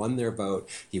 He would have won their vote.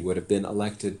 He would have been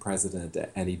elected president,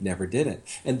 and he never did it.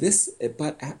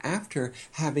 But after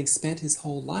having spent his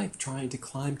whole life trying to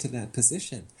climb to that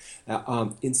position,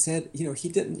 instead, he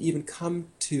didn't even come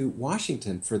to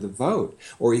Washington for the vote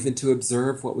or even to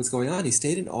observe what was going on. He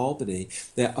stayed in Albany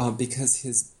because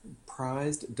his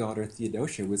prized daughter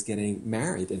Theodosia was getting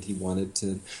married, and he wanted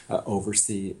to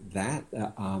oversee that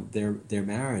their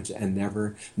marriage, and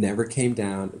never came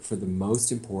down for the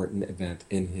most important event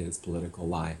in his political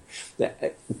life.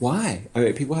 Why? I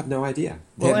mean, people have no idea.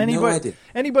 Well,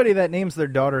 anybody that names their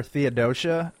daughter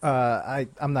Theodosia,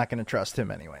 I'm not going to trust him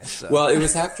anyway. So. Well, it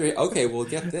was after. Okay, well,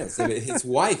 get this. I mean, his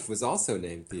wife was also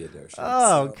named Theodosia.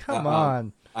 Oh, come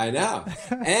on. I know.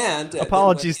 And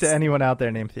apologies to anyone out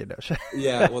there named Theodosia.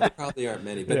 Yeah, well, there probably aren't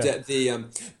many, but Yeah.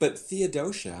 But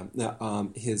Theodosia,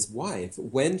 his wife,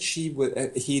 when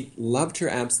he loved her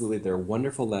absolutely. There are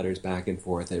wonderful letters back and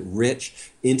forth, a rich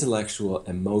intellectual,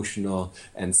 emotional,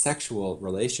 and sexual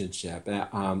relationship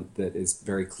that is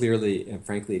very clearly and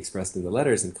frankly expressed in the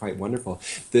letters, and quite wonderful.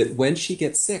 That when she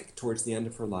gets sick towards the end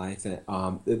of her life,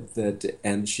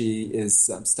 and she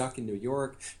is stuck in New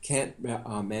York, can't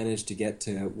manage to get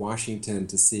to Washington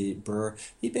to see Burr,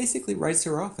 he basically writes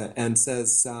her off and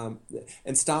says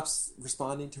and stops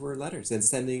responding to her letters and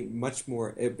sending much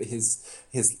more his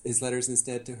letters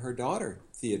instead to her daughter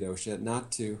Theodosia,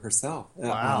 not to herself.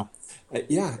 Wow.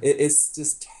 It's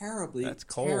just terribly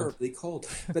cold.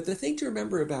 But the thing to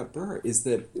remember about Burr is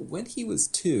that when he was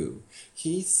 2,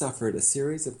 he suffered a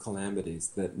series of calamities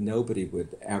that nobody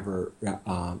would ever,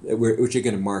 which are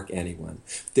going to mark anyone.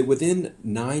 That within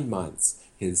 9 months,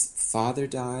 his father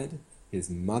died, his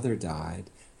mother died,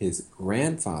 his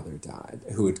grandfather died,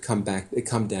 who had come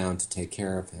down to take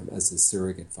care of him as his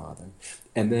surrogate father.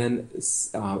 And then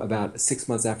about 6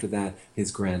 months after that,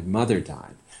 his grandmother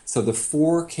died. So the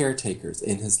 4 caretakers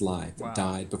in his life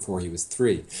died before he was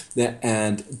 3.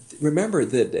 And remember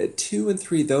that 2 and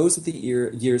 3, those are the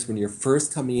years when you're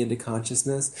first coming into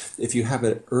consciousness. If you have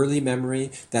an early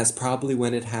memory, that's probably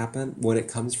when it happened, when it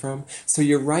comes from. So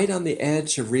you're right on the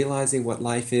edge of realizing what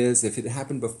life is. If it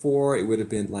happened before, it would have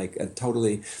been like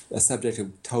a subject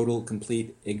of total,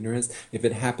 complete ignorance. If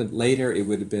it happened later, it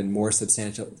would have been more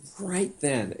substantial. Right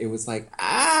then, it was like,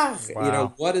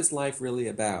 what is life really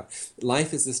about?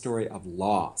 Life is a story of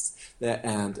loss.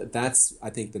 And that's,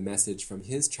 I think, the message from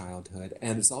his childhood.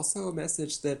 And it's also a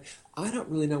message that I don't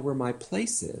really know where my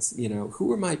place is.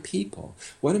 Who are my people?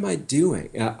 What am I doing?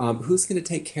 Who's going to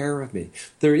take care of me?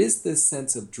 There is this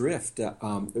sense of drift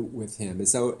with him,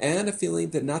 and a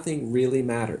feeling that nothing really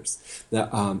matters.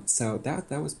 So that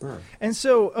was Burr. And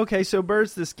so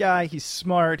Burr's this guy. He's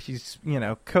smart. He's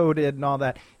coded and all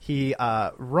that. He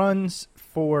runs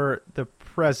for the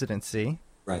presidency.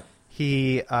 Right.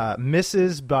 He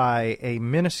misses by a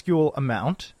minuscule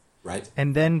amount. Right.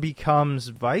 And then becomes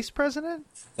vice president?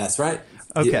 That's right.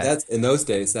 Okay. In those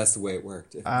days, that's the way it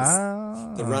worked. The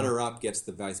runner-up gets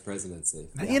the vice presidency.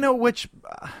 Yeah. Which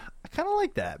I kind of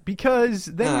like that, because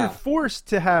then you're forced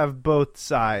to have both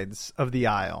sides of the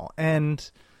aisle. And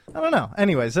I don't know.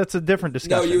 Anyways, that's a different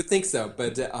discussion. No, you would think so,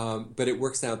 but it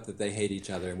works out that they hate each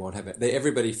other and won't have it.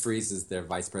 Everybody freezes their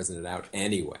vice president out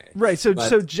anyway. Right. So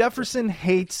Jefferson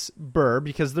hates Burr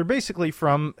because they're basically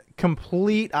from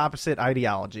complete opposite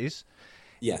ideologies.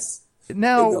 Yes.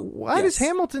 Now, why does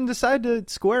Hamilton decide to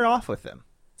square off with him?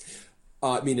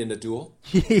 I mean, in a duel?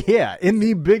 Yeah, in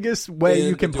the biggest way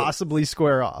you can possibly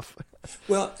square off.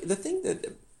 Well, the thing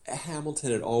that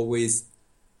Hamilton had always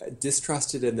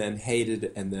distrusted and then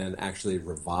hated and then actually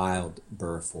reviled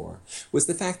Burr for was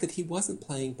the fact that he wasn't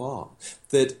playing ball.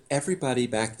 That everybody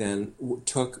back then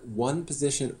took one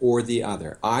position or the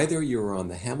other. Either you were on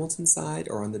the Hamilton side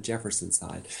or on the Jefferson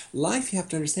side. Life, you have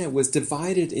to understand, was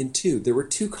divided in two. There were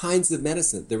two kinds of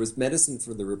medicine. There was medicine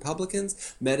for the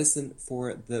Republicans, medicine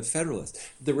for the Federalists.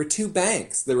 There were two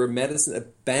banks. There were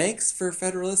banks for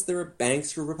Federalists, there were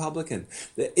banks for Republicans.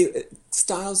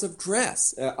 Styles of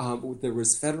dress. There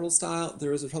was Federal style,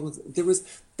 there was Republican.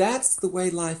 That's the way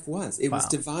life was. It was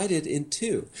divided in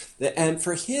two. And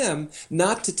for him,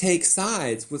 not to take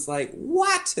sides was like,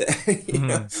 what? You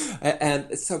know?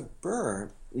 And so Burr,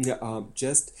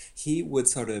 he would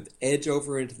sort of edge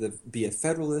over into be a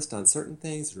Federalist on certain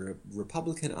things, or a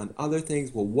Republican on other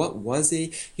things. Well, what was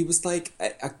he? He was like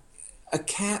a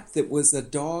cat that was a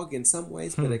dog in some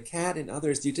ways, but a cat in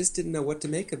others. You just didn't know what to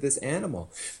make of this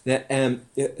animal.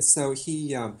 So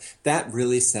that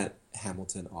really set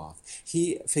Hamilton off.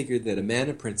 He figured that a man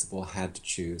of principle had to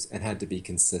choose and had to be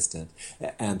consistent.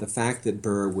 And the fact that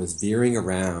Burr was veering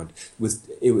around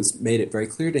made it very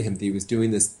clear to him that he was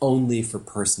doing this only for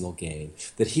personal gain,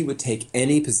 that he would take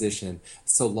any position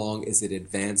so long as it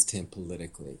advanced him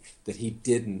politically, that he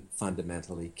didn't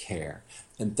fundamentally care.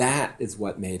 And that is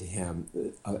what made him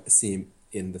seem,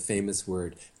 in the famous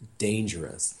word,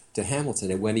 dangerous to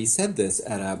Hamilton. And when he said this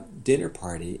at a dinner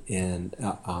party in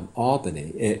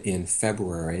Albany in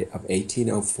February of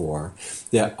 1804,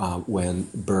 when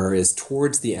Burr is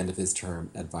towards the end of his term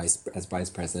as vice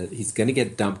president, he's going to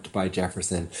get dumped by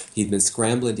Jefferson. He'd been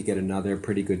scrambling to get another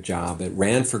pretty good job and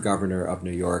ran for governor of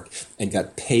New York and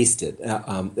got pasted.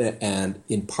 And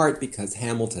in part because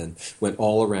Hamilton went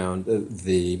all around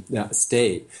the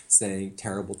state saying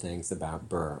terrible things about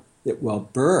Burr. Well,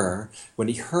 Burr, when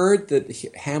he heard that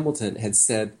Hamilton had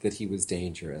said that he was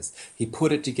dangerous, he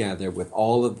put it together with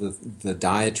all of the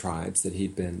diatribes that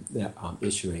he'd been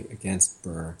issuing against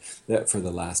Burr for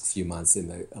the last few months in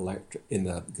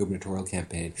the gubernatorial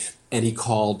campaign, and he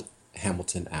called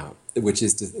Hamilton out, which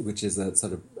is a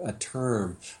sort of a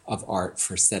term of art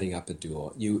for setting up a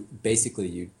duel. You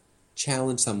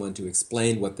challenge someone to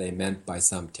explain what they meant by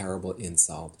some terrible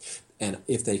insult. And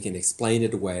if they can explain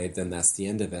it away, then that's the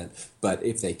end of it. But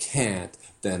if they can't,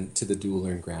 then to the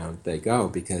dueling ground they go,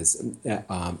 because it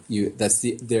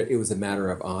was a matter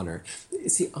of honor.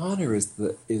 See, honor is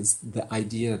the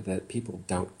idea that people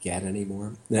don't get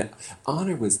anymore. That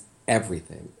honor was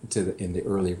everything in the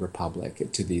early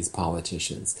republic to these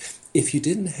politicians. If you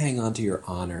didn't hang on to your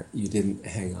honor, you didn't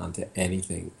hang on to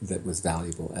anything that was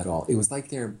valuable at all. It was like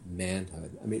their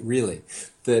manhood. I mean, really,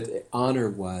 that honor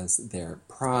was their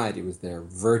pride, it was their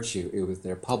virtue, it was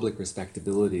their public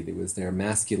respectability, it was their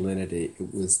masculinity,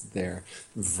 it was their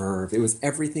verve, it was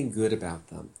everything good about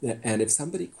them. And if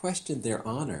somebody questioned their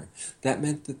honor, that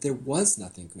meant that there was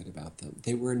nothing good about them.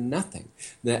 They were nothing.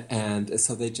 And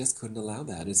so they just couldn't allow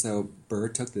that. And so Burr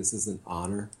took this as an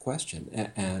honor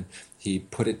question, and he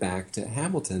put it back to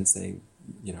Hamilton saying,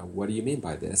 what do you mean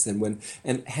by this? And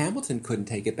Hamilton couldn't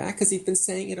take it back because he'd been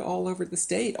saying it all over the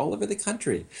state, all over the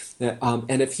country.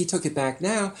 And if he took it back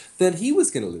now, then he was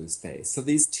going to lose face. So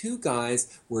these two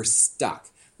guys were stuck.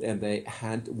 And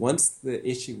once the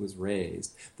issue was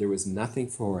raised, there was nothing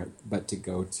for it but to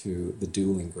go to the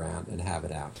dueling ground and have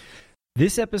it out.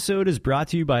 This episode is brought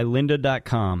to you by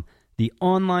lynda.com, the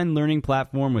online learning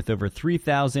platform with over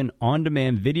 3,000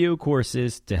 on-demand video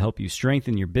courses to help you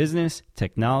strengthen your business,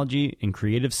 technology, and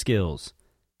creative skills.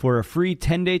 For a free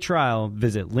 10-day trial,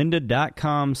 visit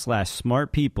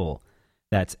lynda.com/smartpeople.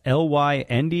 That's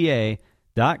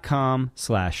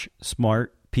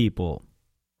lynda.com/smartpeople.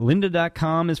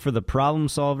 Lynda.com is for the problem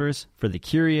solvers, for the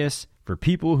curious, for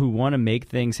people who want to make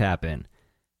things happen.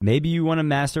 Maybe you want to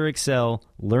master Excel,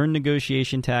 learn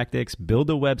negotiation tactics, build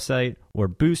a website, or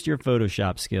boost your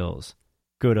Photoshop skills.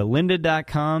 Go to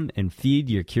lynda.com and feed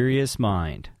your curious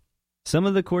mind. Some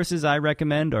of the courses I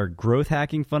recommend are Growth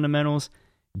Hacking Fundamentals,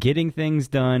 Getting Things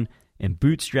Done, and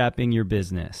Bootstrapping Your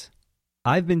Business.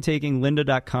 I've been taking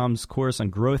lynda.com's course on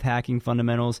Growth Hacking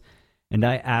Fundamentals, and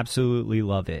I absolutely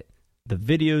love it. The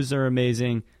videos are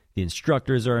amazing, the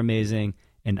instructors are amazing,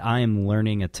 and I am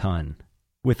learning a ton.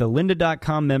 With a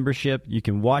lynda.com membership, you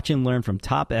can watch and learn from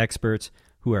top experts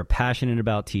who are passionate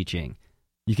about teaching.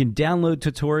 You can download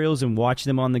tutorials and watch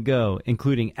them on the go,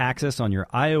 including access on your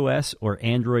iOS or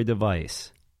Android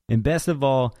device. And best of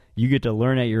all, you get to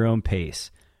learn at your own pace.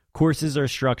 Courses are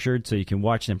structured so you can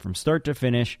watch them from start to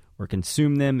finish or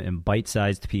consume them in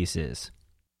bite-sized pieces.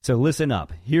 So listen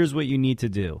up. Here's what you need to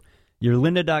do. Your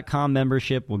lynda.com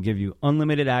membership will give you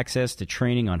unlimited access to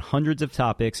training on hundreds of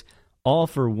topics, all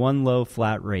for one low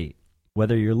flat rate.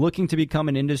 Whether you're looking to become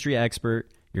an industry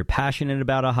expert, you're passionate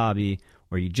about a hobby,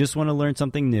 or you just want to learn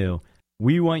something new,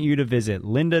 we want you to visit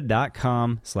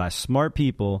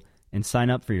lynda.com/smartpeople and sign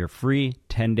up for your free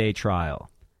 10-day trial.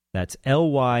 That's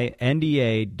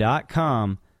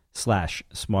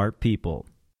lynda.com/smartpeople.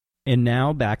 And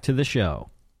now back to the show.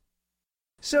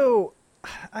 So,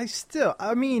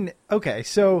 okay,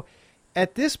 so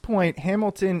at this point,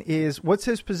 Hamilton what's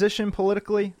his position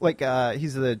politically? Like,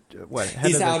 he's the, what?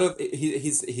 He's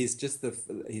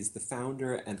the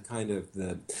founder and kind of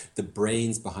the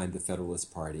brains behind the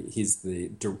Federalist Party.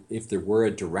 If there were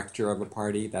a director of a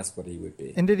party, that's what he would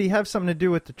be. And did he have something to do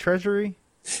with the Treasury?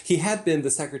 He had been the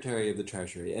Secretary of the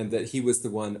Treasury, and that he was the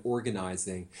one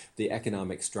organizing the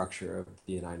economic structure of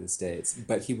the United States.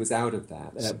 But he was out of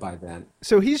that by then.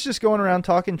 So he's just going around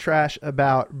talking trash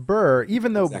about Burr,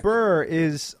 even though Burr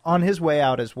is on his way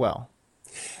out as well.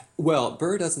 Well,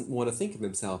 Burr doesn't want to think of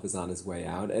himself as on his way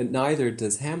out, and neither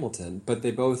does Hamilton, but they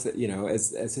both,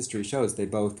 as history shows, they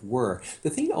both were.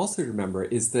 The thing also to remember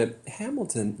is that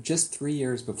Hamilton, just 3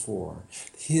 years before,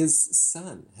 his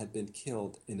son had been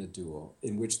killed in a duel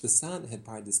in which the son had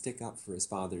tried to stick up for his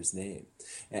father's name.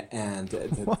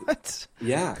 What?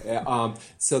 Yeah,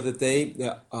 so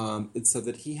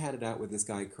that he had it out with this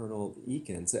guy, Colonel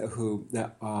Eakins,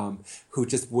 who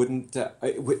just wouldn't,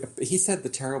 he said the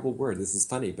terrible word, this is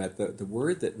funny, but the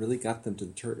word that really got them to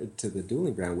the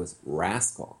dueling ground was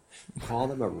rascal.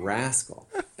 Called him a rascal.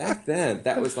 Back then,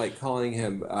 that was like calling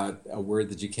him a word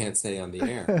that you can't say on the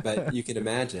air, but you can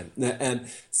imagine. And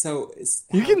so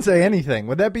you can say anything.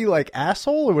 Would that be like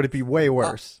asshole, or would it be way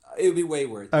worse? It would be way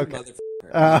worse. Okay.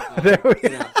 There we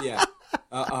go. Yeah.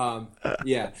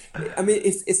 Yeah. I mean,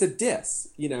 it's a diss,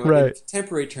 right. In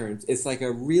contemporary terms, it's like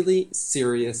a really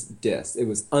serious diss. It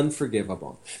was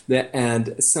unforgivable.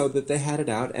 And so that they had it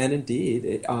out, and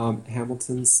indeed,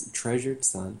 Hamilton's treasured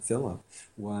son, Philip,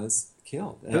 was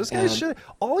killed. Those guys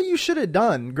all you should have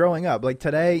done growing up, like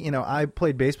today, I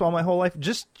played baseball my whole life,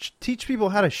 just teach people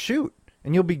how to shoot,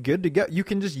 and you'll be good to go. You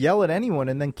can just yell at anyone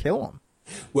and then kill them.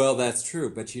 Well, that's true,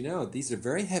 but these are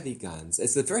very heavy guns.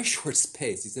 It's a very short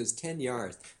space. He says 10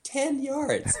 yards. 10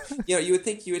 yards! You would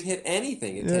think you would hit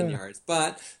anything in 10 yards,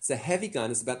 but it's a heavy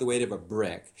gun. It's about the weight of a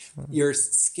brick. You're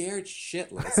scared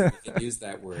shitless, if you can use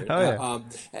that word. Oh,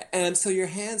 yeah. And so your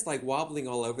hand's like wobbling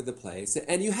all over the place,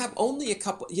 and you have only a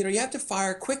couple, you have to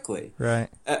fire quickly. Right.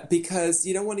 Because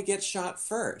you don't want to get shot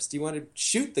first. You want to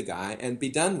shoot the guy and be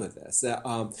done with this.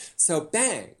 So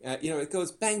bang, it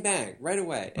goes bang, bang right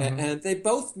away. Mm-hmm. And they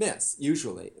both miss,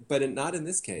 usually, but not in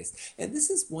this case. And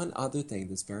this is one other thing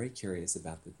that's very curious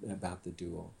about the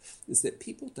duel, is that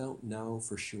people don't know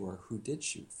for sure who did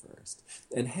shoot first.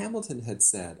 And Hamilton had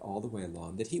said all the way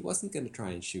along that he wasn't going to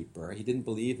try and shoot Burr. He didn't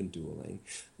believe in dueling,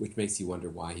 which makes you wonder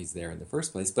why he's there in the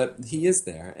first place. But he is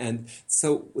there. And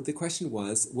so the question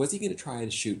was he going to try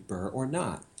and shoot Burr or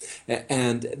not?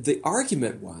 And the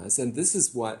argument was, and this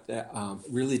is what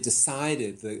really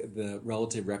decided the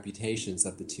relative reputations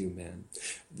of the two men,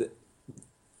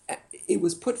 it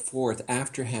was put forth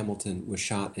after Hamilton was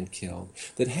shot and killed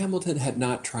that Hamilton had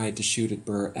not tried to shoot at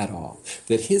Burr at all,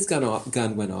 that his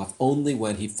gun went off only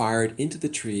when he fired into the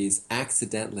trees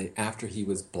accidentally after he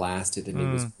was blasted and he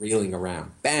was reeling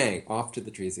around. Bang! Off to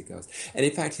the trees it goes. And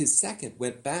in fact, his second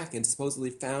went back and supposedly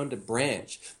found a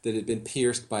branch that had been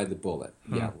pierced by the bullet.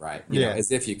 Yeah, right. You know,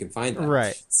 as if you can find that.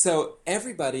 Right. So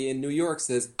everybody in New York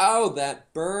says, oh,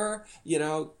 that Burr,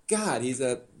 God, he's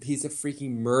a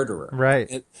freaking murderer. Right.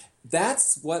 And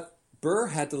that's what Burr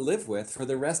had to live with for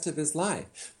the rest of his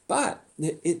life. But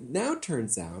it now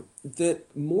turns out that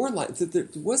that there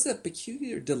was a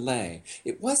peculiar delay.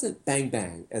 It wasn't bang,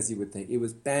 bang, as you would think. It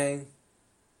was bang,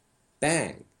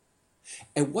 bang.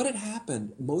 And what had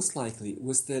happened, most likely,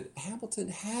 was that Hamilton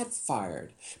had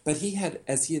fired, but he had,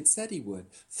 as he had said he would,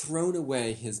 thrown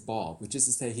away his ball, which is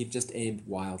to say he'd just aimed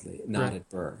wildly, not at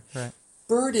Burr. Right.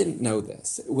 Burr didn't know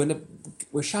this. When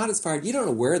a shot is fired, you don't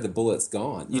know where the bullet's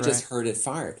gone. You just heard it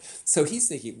fired. So he's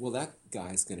thinking, well, that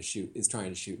guy's trying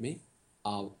to shoot me.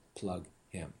 I'll plug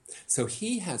him. So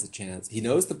he has a chance. He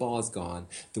knows the ball is gone.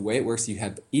 The way it works, you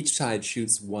have each side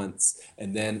shoots once,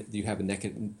 and then you have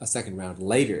a second round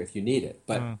later if you need it.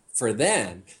 But for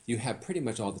then, you have pretty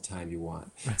much all the time you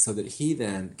want, so that he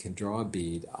then can draw a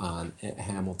bead on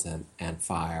Hamilton and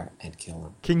fire and kill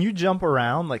him. Can you jump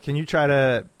around? Like, can you try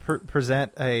to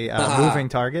present a moving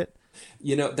target?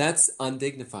 That's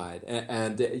undignified,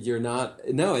 and you're not.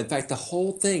 No, in fact, the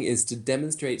whole thing is to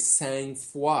demonstrate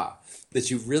sang-froid,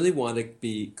 that you really want to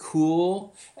be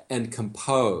cool and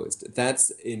composed.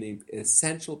 That's an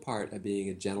essential part of being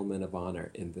a gentleman of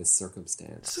honor in this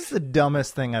circumstance. This is the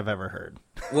dumbest thing I've ever heard.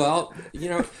 Well,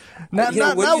 not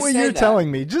what you're telling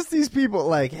me. Just these people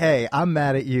like, hey, I'm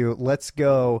mad at you. Let's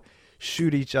go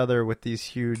shoot each other with these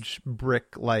huge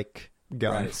brick-like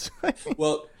guns. Right.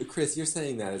 Well, Chris, you're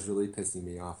saying that is really pissing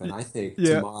me off, and I think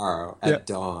tomorrow at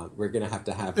dawn we're going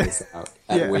to have this out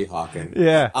at Weehawken.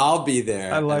 Yeah, I'll be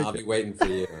there, and I'll be waiting for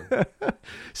you.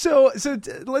 So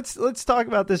let's talk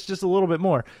about this just a little bit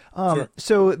more. Sure.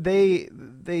 So they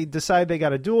decide they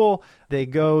got a duel. They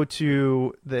go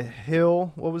to the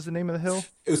hill. What was the name of the hill?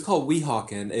 It was called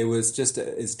Weehawken. It was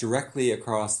it's directly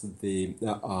across the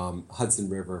Hudson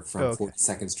River from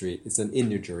 42nd Street. It's in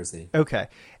New Jersey. Okay.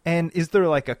 And is there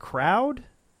like a crowd?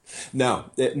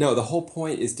 No. The whole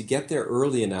point is to get there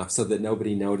early enough so that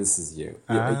nobody notices you.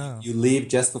 You leave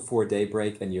just before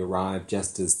daybreak and you arrive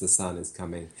just as the sun is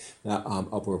coming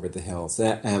up over the hills.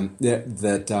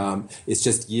 It's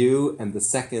just you and the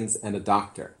seconds and a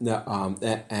doctor. And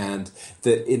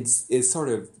that it's sort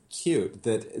of cute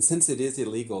that since it is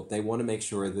illegal, they want to make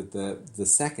sure that the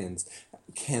seconds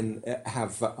can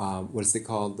have what is it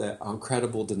called,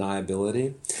 credible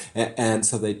deniability, and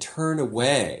so they turn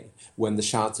away when the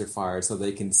shots are fired, so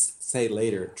they can say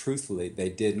later, truthfully, they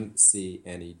didn't see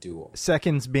any duel.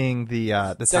 Seconds being the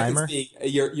Seconds timer. Being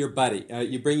your buddy.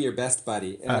 You bring your best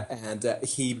buddy, and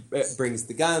he brings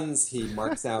the guns. He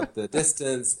marks out the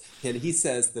distance, and he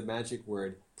says the magic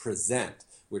word "present,"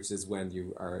 which is when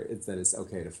that it's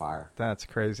okay to fire. That's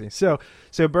crazy. So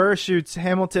Burr shoots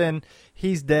Hamilton.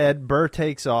 He's dead. Burr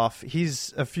takes off.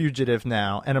 He's a fugitive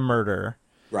now and a murderer.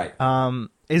 Right.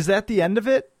 Is that the end of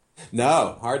it?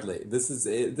 No, hardly. This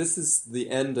is the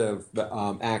end of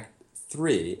Act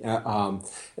 3,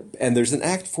 and there's an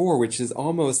Act 4 which is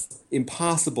almost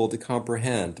impossible to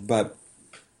comprehend, but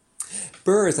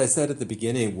Burr, as I said at the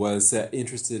beginning, was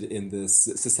interested in this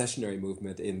secessionary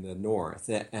movement in the North,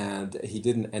 and he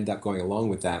didn't end up going along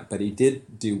with that, but he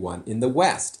did do one in the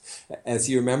West. As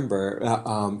you remember,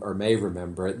 or may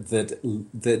remember,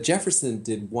 that Jefferson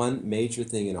did one major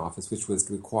thing in office, which was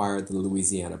to require the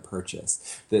Louisiana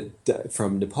Purchase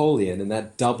from Napoleon, and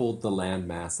that doubled the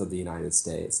landmass of the United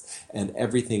States, and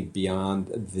everything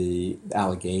beyond the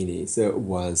Alleghenies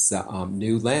was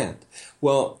new land.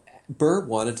 Well, Burr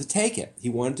wanted to take it. He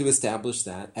wanted to establish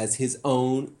that as his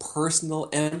own personal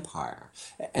empire.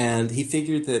 And he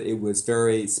figured that it was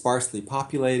very sparsely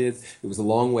populated. It was a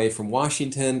long way from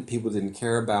Washington. People didn't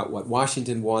care about what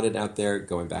Washington wanted out there,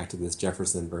 going back to this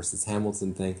Jefferson versus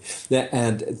Hamilton thing.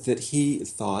 And that he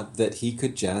thought that he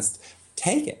could just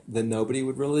take it, that nobody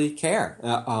would really care.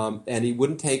 And he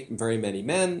wouldn't take very many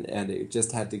men, and it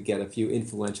just had to get a few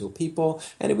influential people,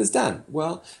 and it was done.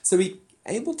 Well, so he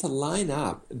able to line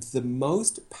up the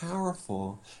most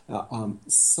powerful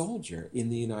soldier in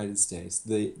the United States,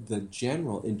 the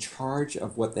general in charge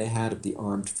of what they had of the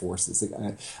armed forces,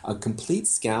 a complete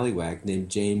scallywag named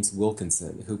James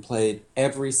Wilkinson, who played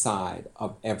every side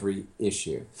of every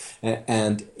issue.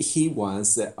 And he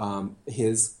was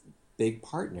his big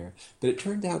partner. But it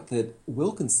turned out that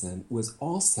Wilkinson was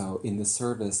also in the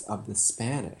service of the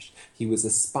Spanish. He was a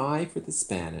spy for the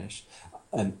Spanish,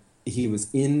 he was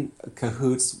in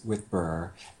cahoots with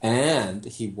Burr, and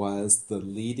he was the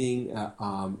leading,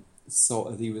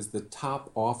 he was the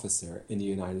top officer in the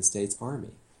United States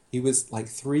Army. He was like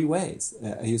three ways.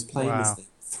 He was playing this thing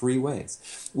three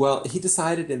ways. Well, he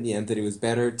decided in the end that it was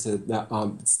better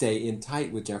to stay in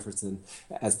tight with Jefferson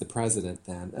as the president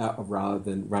then, rather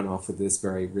than run off with this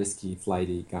very risky,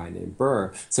 flighty guy named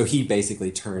Burr. So he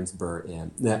basically turns Burr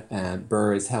in. And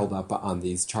Burr is held up on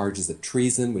these charges of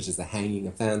treason, which is a hanging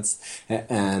offense,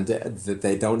 and that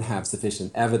they don't have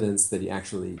sufficient evidence that he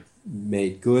actually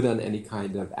made good on any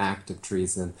kind of act of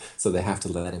treason, so they have to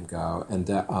let him go. And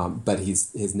but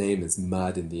his name is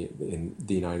mud in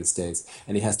the United States,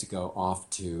 and he has to go off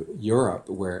to Europe,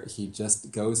 where he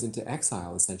just goes into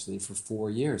exile essentially for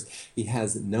 4 years. He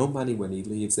has no money when he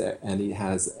leaves, and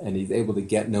he's able to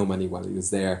get no money while he was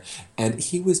there, and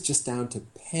he was just down to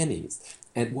pennies.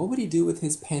 And what would he do with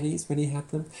his pennies when he had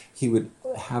them? He would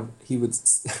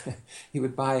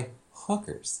buy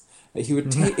hookers. He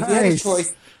would take, if he had a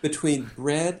choice between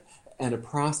bread and a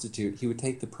prostitute, he would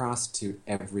take the prostitute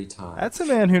every time. That's a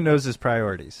man who knows his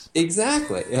priorities.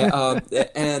 Exactly.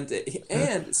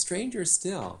 And stranger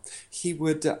still, he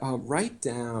would write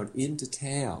down in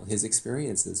detail his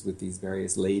experiences with these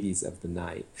various ladies of the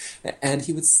night. And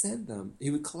he would send them,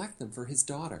 he would collect them for his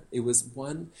daughter. It was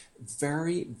one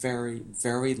very, very,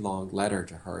 very long letter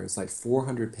to her. It was like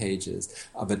 400 pages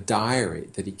of a diary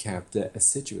that he kept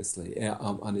assiduously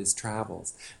on his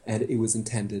travels. And it was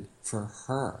intended for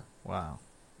her. Wow.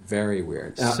 Very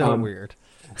weird. So weird.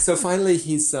 So finally,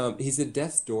 he's at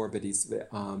death's door, but he's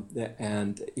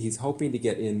hoping to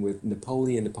get in with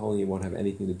Napoleon. Napoleon won't have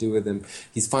anything to do with him.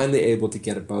 He's finally able to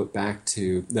get a boat back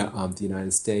to the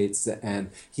United States, and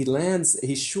he lands.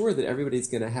 He's sure that everybody's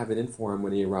going to have it in for him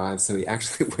when he arrives, so he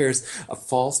actually wears a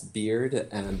false beard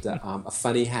and a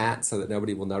funny hat so that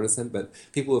nobody will notice him. But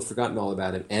people have forgotten all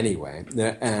about him anyway.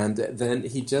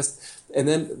 And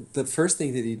then the first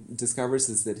thing that he discovers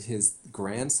is that his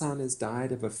grandson has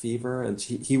died of a fever, and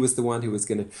he was the one who was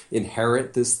going to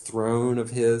inherit this throne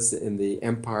of his in the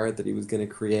empire that he was going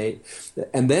to create.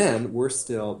 And then, worse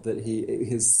still, that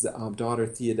his daughter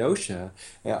Theodosia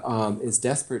is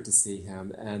desperate to see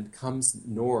him and comes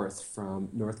north from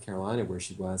North Carolina, where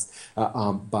she was,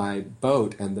 by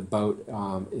boat, and the boat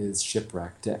is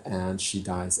shipwrecked, and she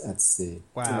dies at sea.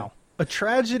 Wow. A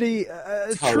tragedy,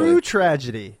 a Totally. true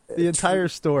tragedy, the entire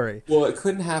story. Well, it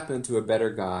couldn't happen to a better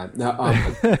guy.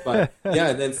 But yeah,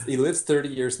 and then he lives 30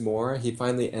 years more. He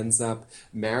finally ends up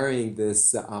marrying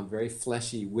this very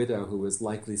fleshy widow who was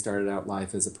likely started out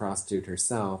life as a prostitute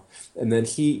herself. And then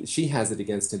she has it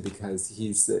against him because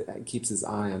he keeps his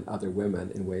eye on other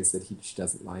women in ways that she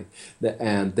doesn't like.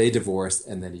 And they divorce,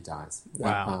 and then he dies.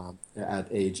 Wow. At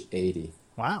age 80.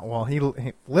 Wow. Well, he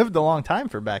lived a long time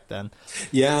for back then.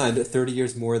 Yeah, and 30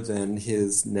 years more than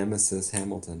his nemesis,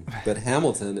 Hamilton. But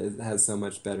Hamilton has so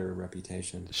much better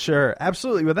reputation. Sure,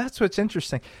 absolutely. Well, that's what's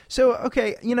interesting. So,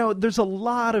 okay, there's a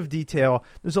lot of detail.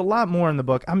 There's a lot more in the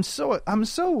book. I'm so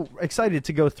excited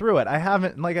to go through it. I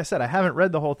haven't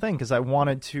read the whole thing because I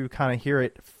wanted to kind of hear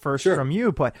it first from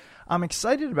you, but I'm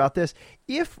excited about this.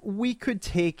 If we could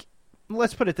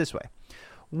let's put it this way.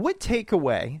 What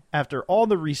takeaway, after all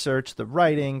the research, the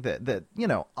writing, the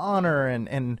honor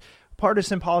and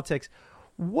partisan politics,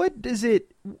 what does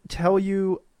it tell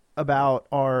you about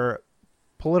our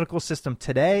political system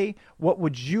today? What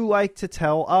would you like to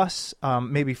tell us,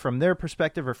 maybe from their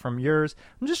perspective or from yours?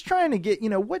 I'm just trying to get,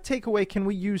 what takeaway can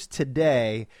we use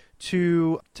today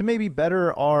to maybe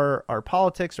better our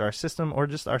politics or our system or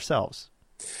just ourselves?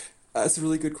 That's a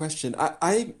really good question.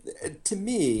 To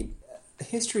me,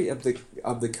 history of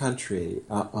the country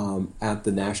at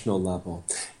the national level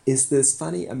is this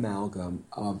funny amalgam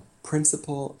of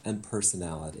principle and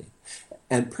personality.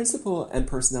 And principle and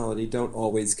personality don't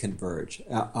always converge.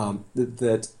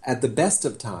 That at the best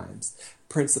of times,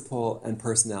 principle and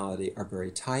personality are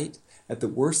very tight. At the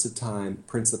worst of time,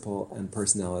 principle and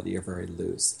personality are very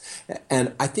loose.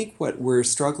 And I think what we're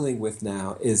struggling with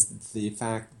now is the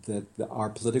fact that our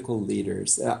political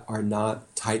leaders are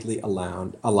not tightly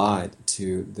allied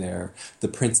to the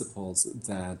principles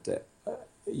that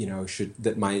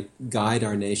that might guide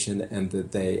our nation and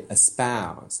that they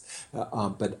espouse,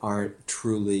 but aren't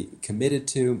truly committed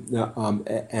to,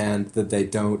 and that they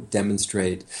don't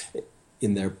demonstrate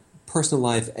in their personal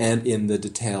life and in the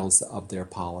details of their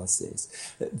policies.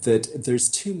 That there's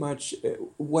too much. The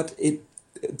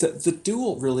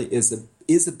duel really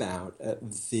is about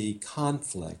the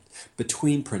conflict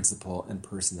between principle and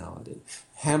personality.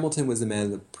 Hamilton was a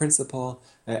man of principle,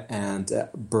 and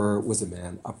Burr was a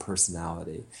man of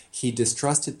personality. He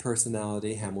distrusted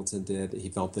personality, Hamilton did. He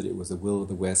felt that it was a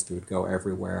will-o'-the-wisp, it would go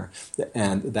everywhere,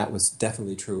 and that was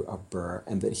definitely true of Burr,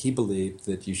 and that he believed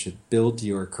that you should build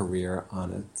your career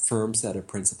on a firm set of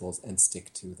principles and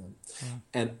stick to them.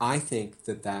 And I think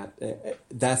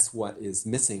that's what is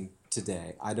missing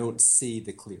today. I don't see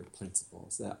the clear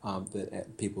principles that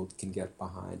people can get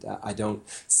behind. I don't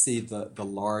see the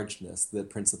largeness that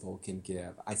principle can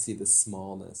give. I see the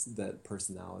smallness that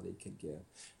personality can give.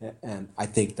 And I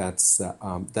think that's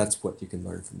what you can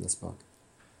learn from this book.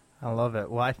 I love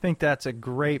it. Well, I think that's a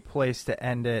great place to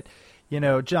end it.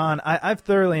 John, I've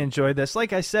thoroughly enjoyed this.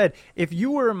 Like I said, if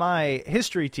you were my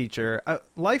history teacher,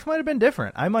 life might have been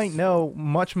different. I might know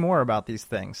much more about these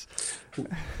things.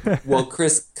 Well,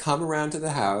 Chris, come around to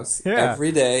the house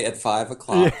every day at 5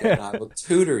 o'clock, and I will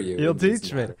tutor you. You'll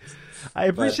teach me. I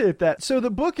appreciate that. So the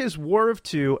book is War of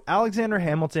Two, Alexander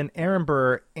Hamilton, Aaron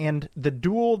Burr, and the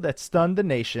Duel That Stunned the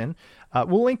Nation.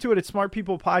 We'll link to it at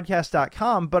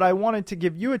smartpeoplepodcast.com, but I wanted to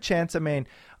give you a chance. I mean,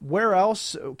 where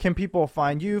else can people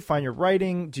find you, find your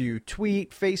writing? Do you tweet,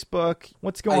 Facebook?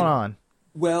 What's going on?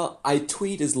 Well, I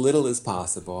tweet as little as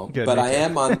possible, Good, but me I too.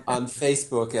 am on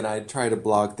Facebook, and I try to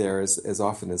blog there as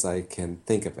often as I can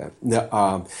think of it.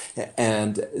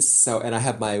 And I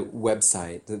have my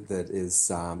website that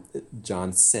is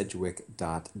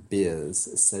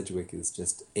johnsedgwick.biz. Sedgwick is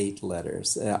just 8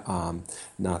 letters,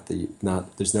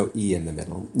 there's no E in the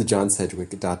middle.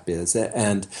 Johnsedgwick.biz,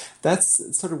 and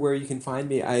that's sort of where you can find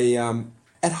me.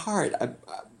 At heart,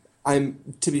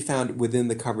 I'm to be found within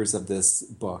the covers of this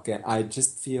book. I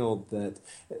just feel that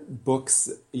books,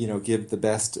 give the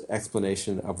best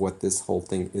explanation of what this whole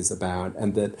thing is about,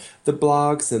 and that the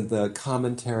blogs and the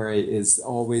commentary is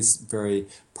always very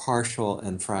partial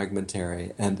and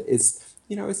fragmentary, and it's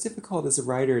difficult as a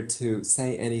writer to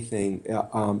say anything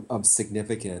of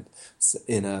significance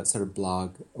in a sort of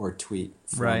blog or tweet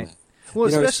format. Right. Well,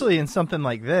 especially in something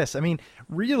like this. I mean,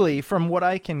 really, from what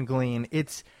I can glean,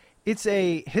 it's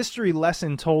a history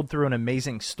lesson told through an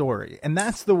amazing story, and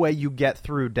that's the way you get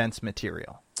through dense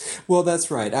material. Well,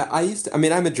 that's right.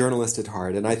 I'm a journalist at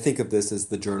heart, and I think of this as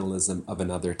the journalism of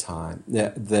another time.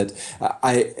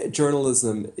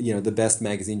 Journalism, the best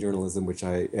magazine journalism, which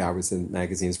I was in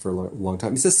magazines for a long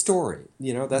time, is a story.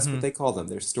 That's what they call them.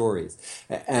 They're stories.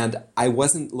 And I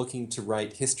wasn't looking to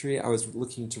write history. I was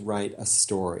looking to write a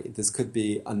story. This could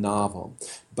be a novel,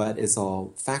 but it's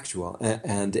all factual,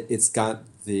 and it's got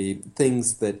the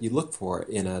things that you look for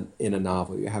in a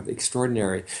novel. You have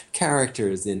extraordinary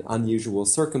characters in unusual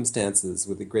circumstances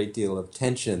with a great deal of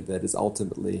tension that is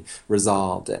ultimately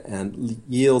resolved and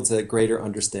yields a greater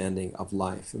understanding of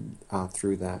life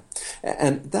through that.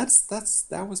 And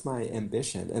that was my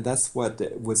ambition, and that's what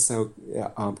was so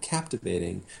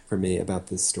captivating for me about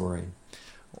this story.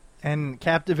 And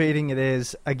captivating it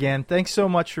is. Again, thanks so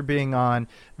much for being on.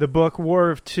 The book War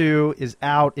of Two is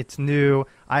out. It's new.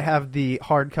 I have the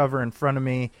hardcover in front of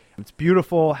me. It's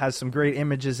beautiful, has some great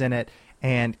images in it,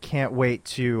 and can't wait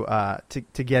to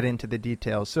get into the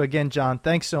details. So again, John,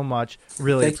 thanks so much.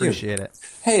 Really appreciate it.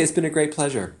 Hey, it's been a great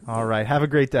pleasure. All right. Have a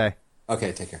great day.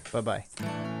 Okay, take care. Bye-bye.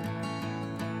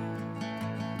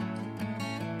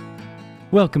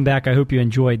 Welcome back. I hope you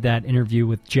enjoyed that interview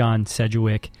with John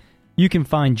Sedgwick. You can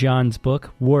find John's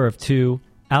book, War of Two,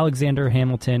 Alexander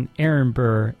Hamilton, Aaron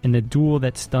Burr, and The Duel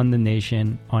That Stunned the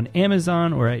Nation on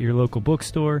Amazon or at your local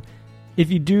bookstore. If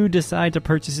you do decide to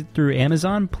purchase it through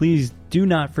Amazon, please do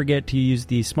not forget to use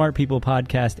the Smart People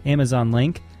Podcast Amazon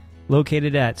link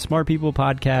located at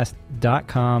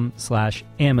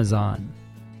smartpeoplepodcast.com/Amazon.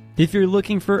 If you're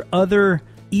looking for other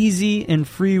easy and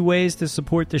free ways to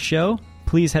support the show,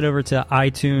 please head over to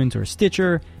iTunes or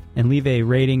Stitcher and leave a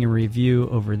rating and review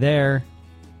over there.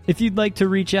 If you'd like to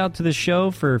reach out to the show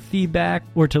for feedback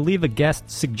or to leave a guest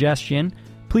suggestion,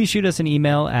 please shoot us an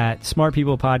email at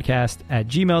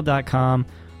smartpeoplepodcast@gmail.com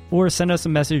or send us a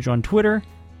message on Twitter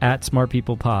at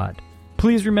smartpeoplepod.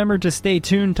 Please remember to stay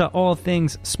tuned to all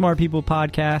things Smart People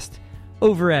Podcast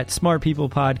over at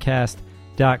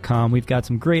smartpeoplepodcast.com. We've got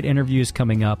some great interviews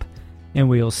coming up, and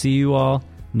we'll see you all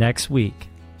next week.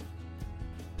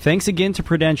 Thanks again to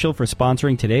Prudential for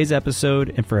sponsoring today's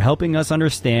episode and for helping us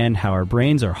understand how our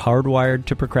brains are hardwired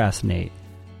to procrastinate.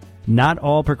 Not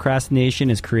all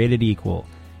procrastination is created equal.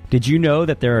 Did you know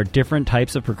that there are different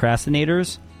types of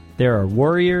procrastinators? There are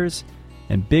warriors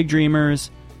and big dreamers,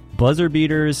 buzzer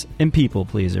beaters, and people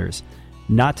pleasers,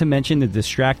 not to mention the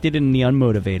distracted and the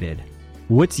unmotivated.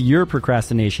 What's your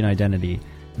procrastination identity?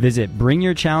 Visit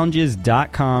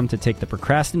bringyourchallenges.com to take the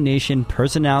procrastination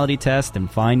personality test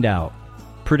and find out.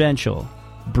 Prudential.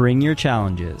 Bring your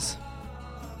challenges.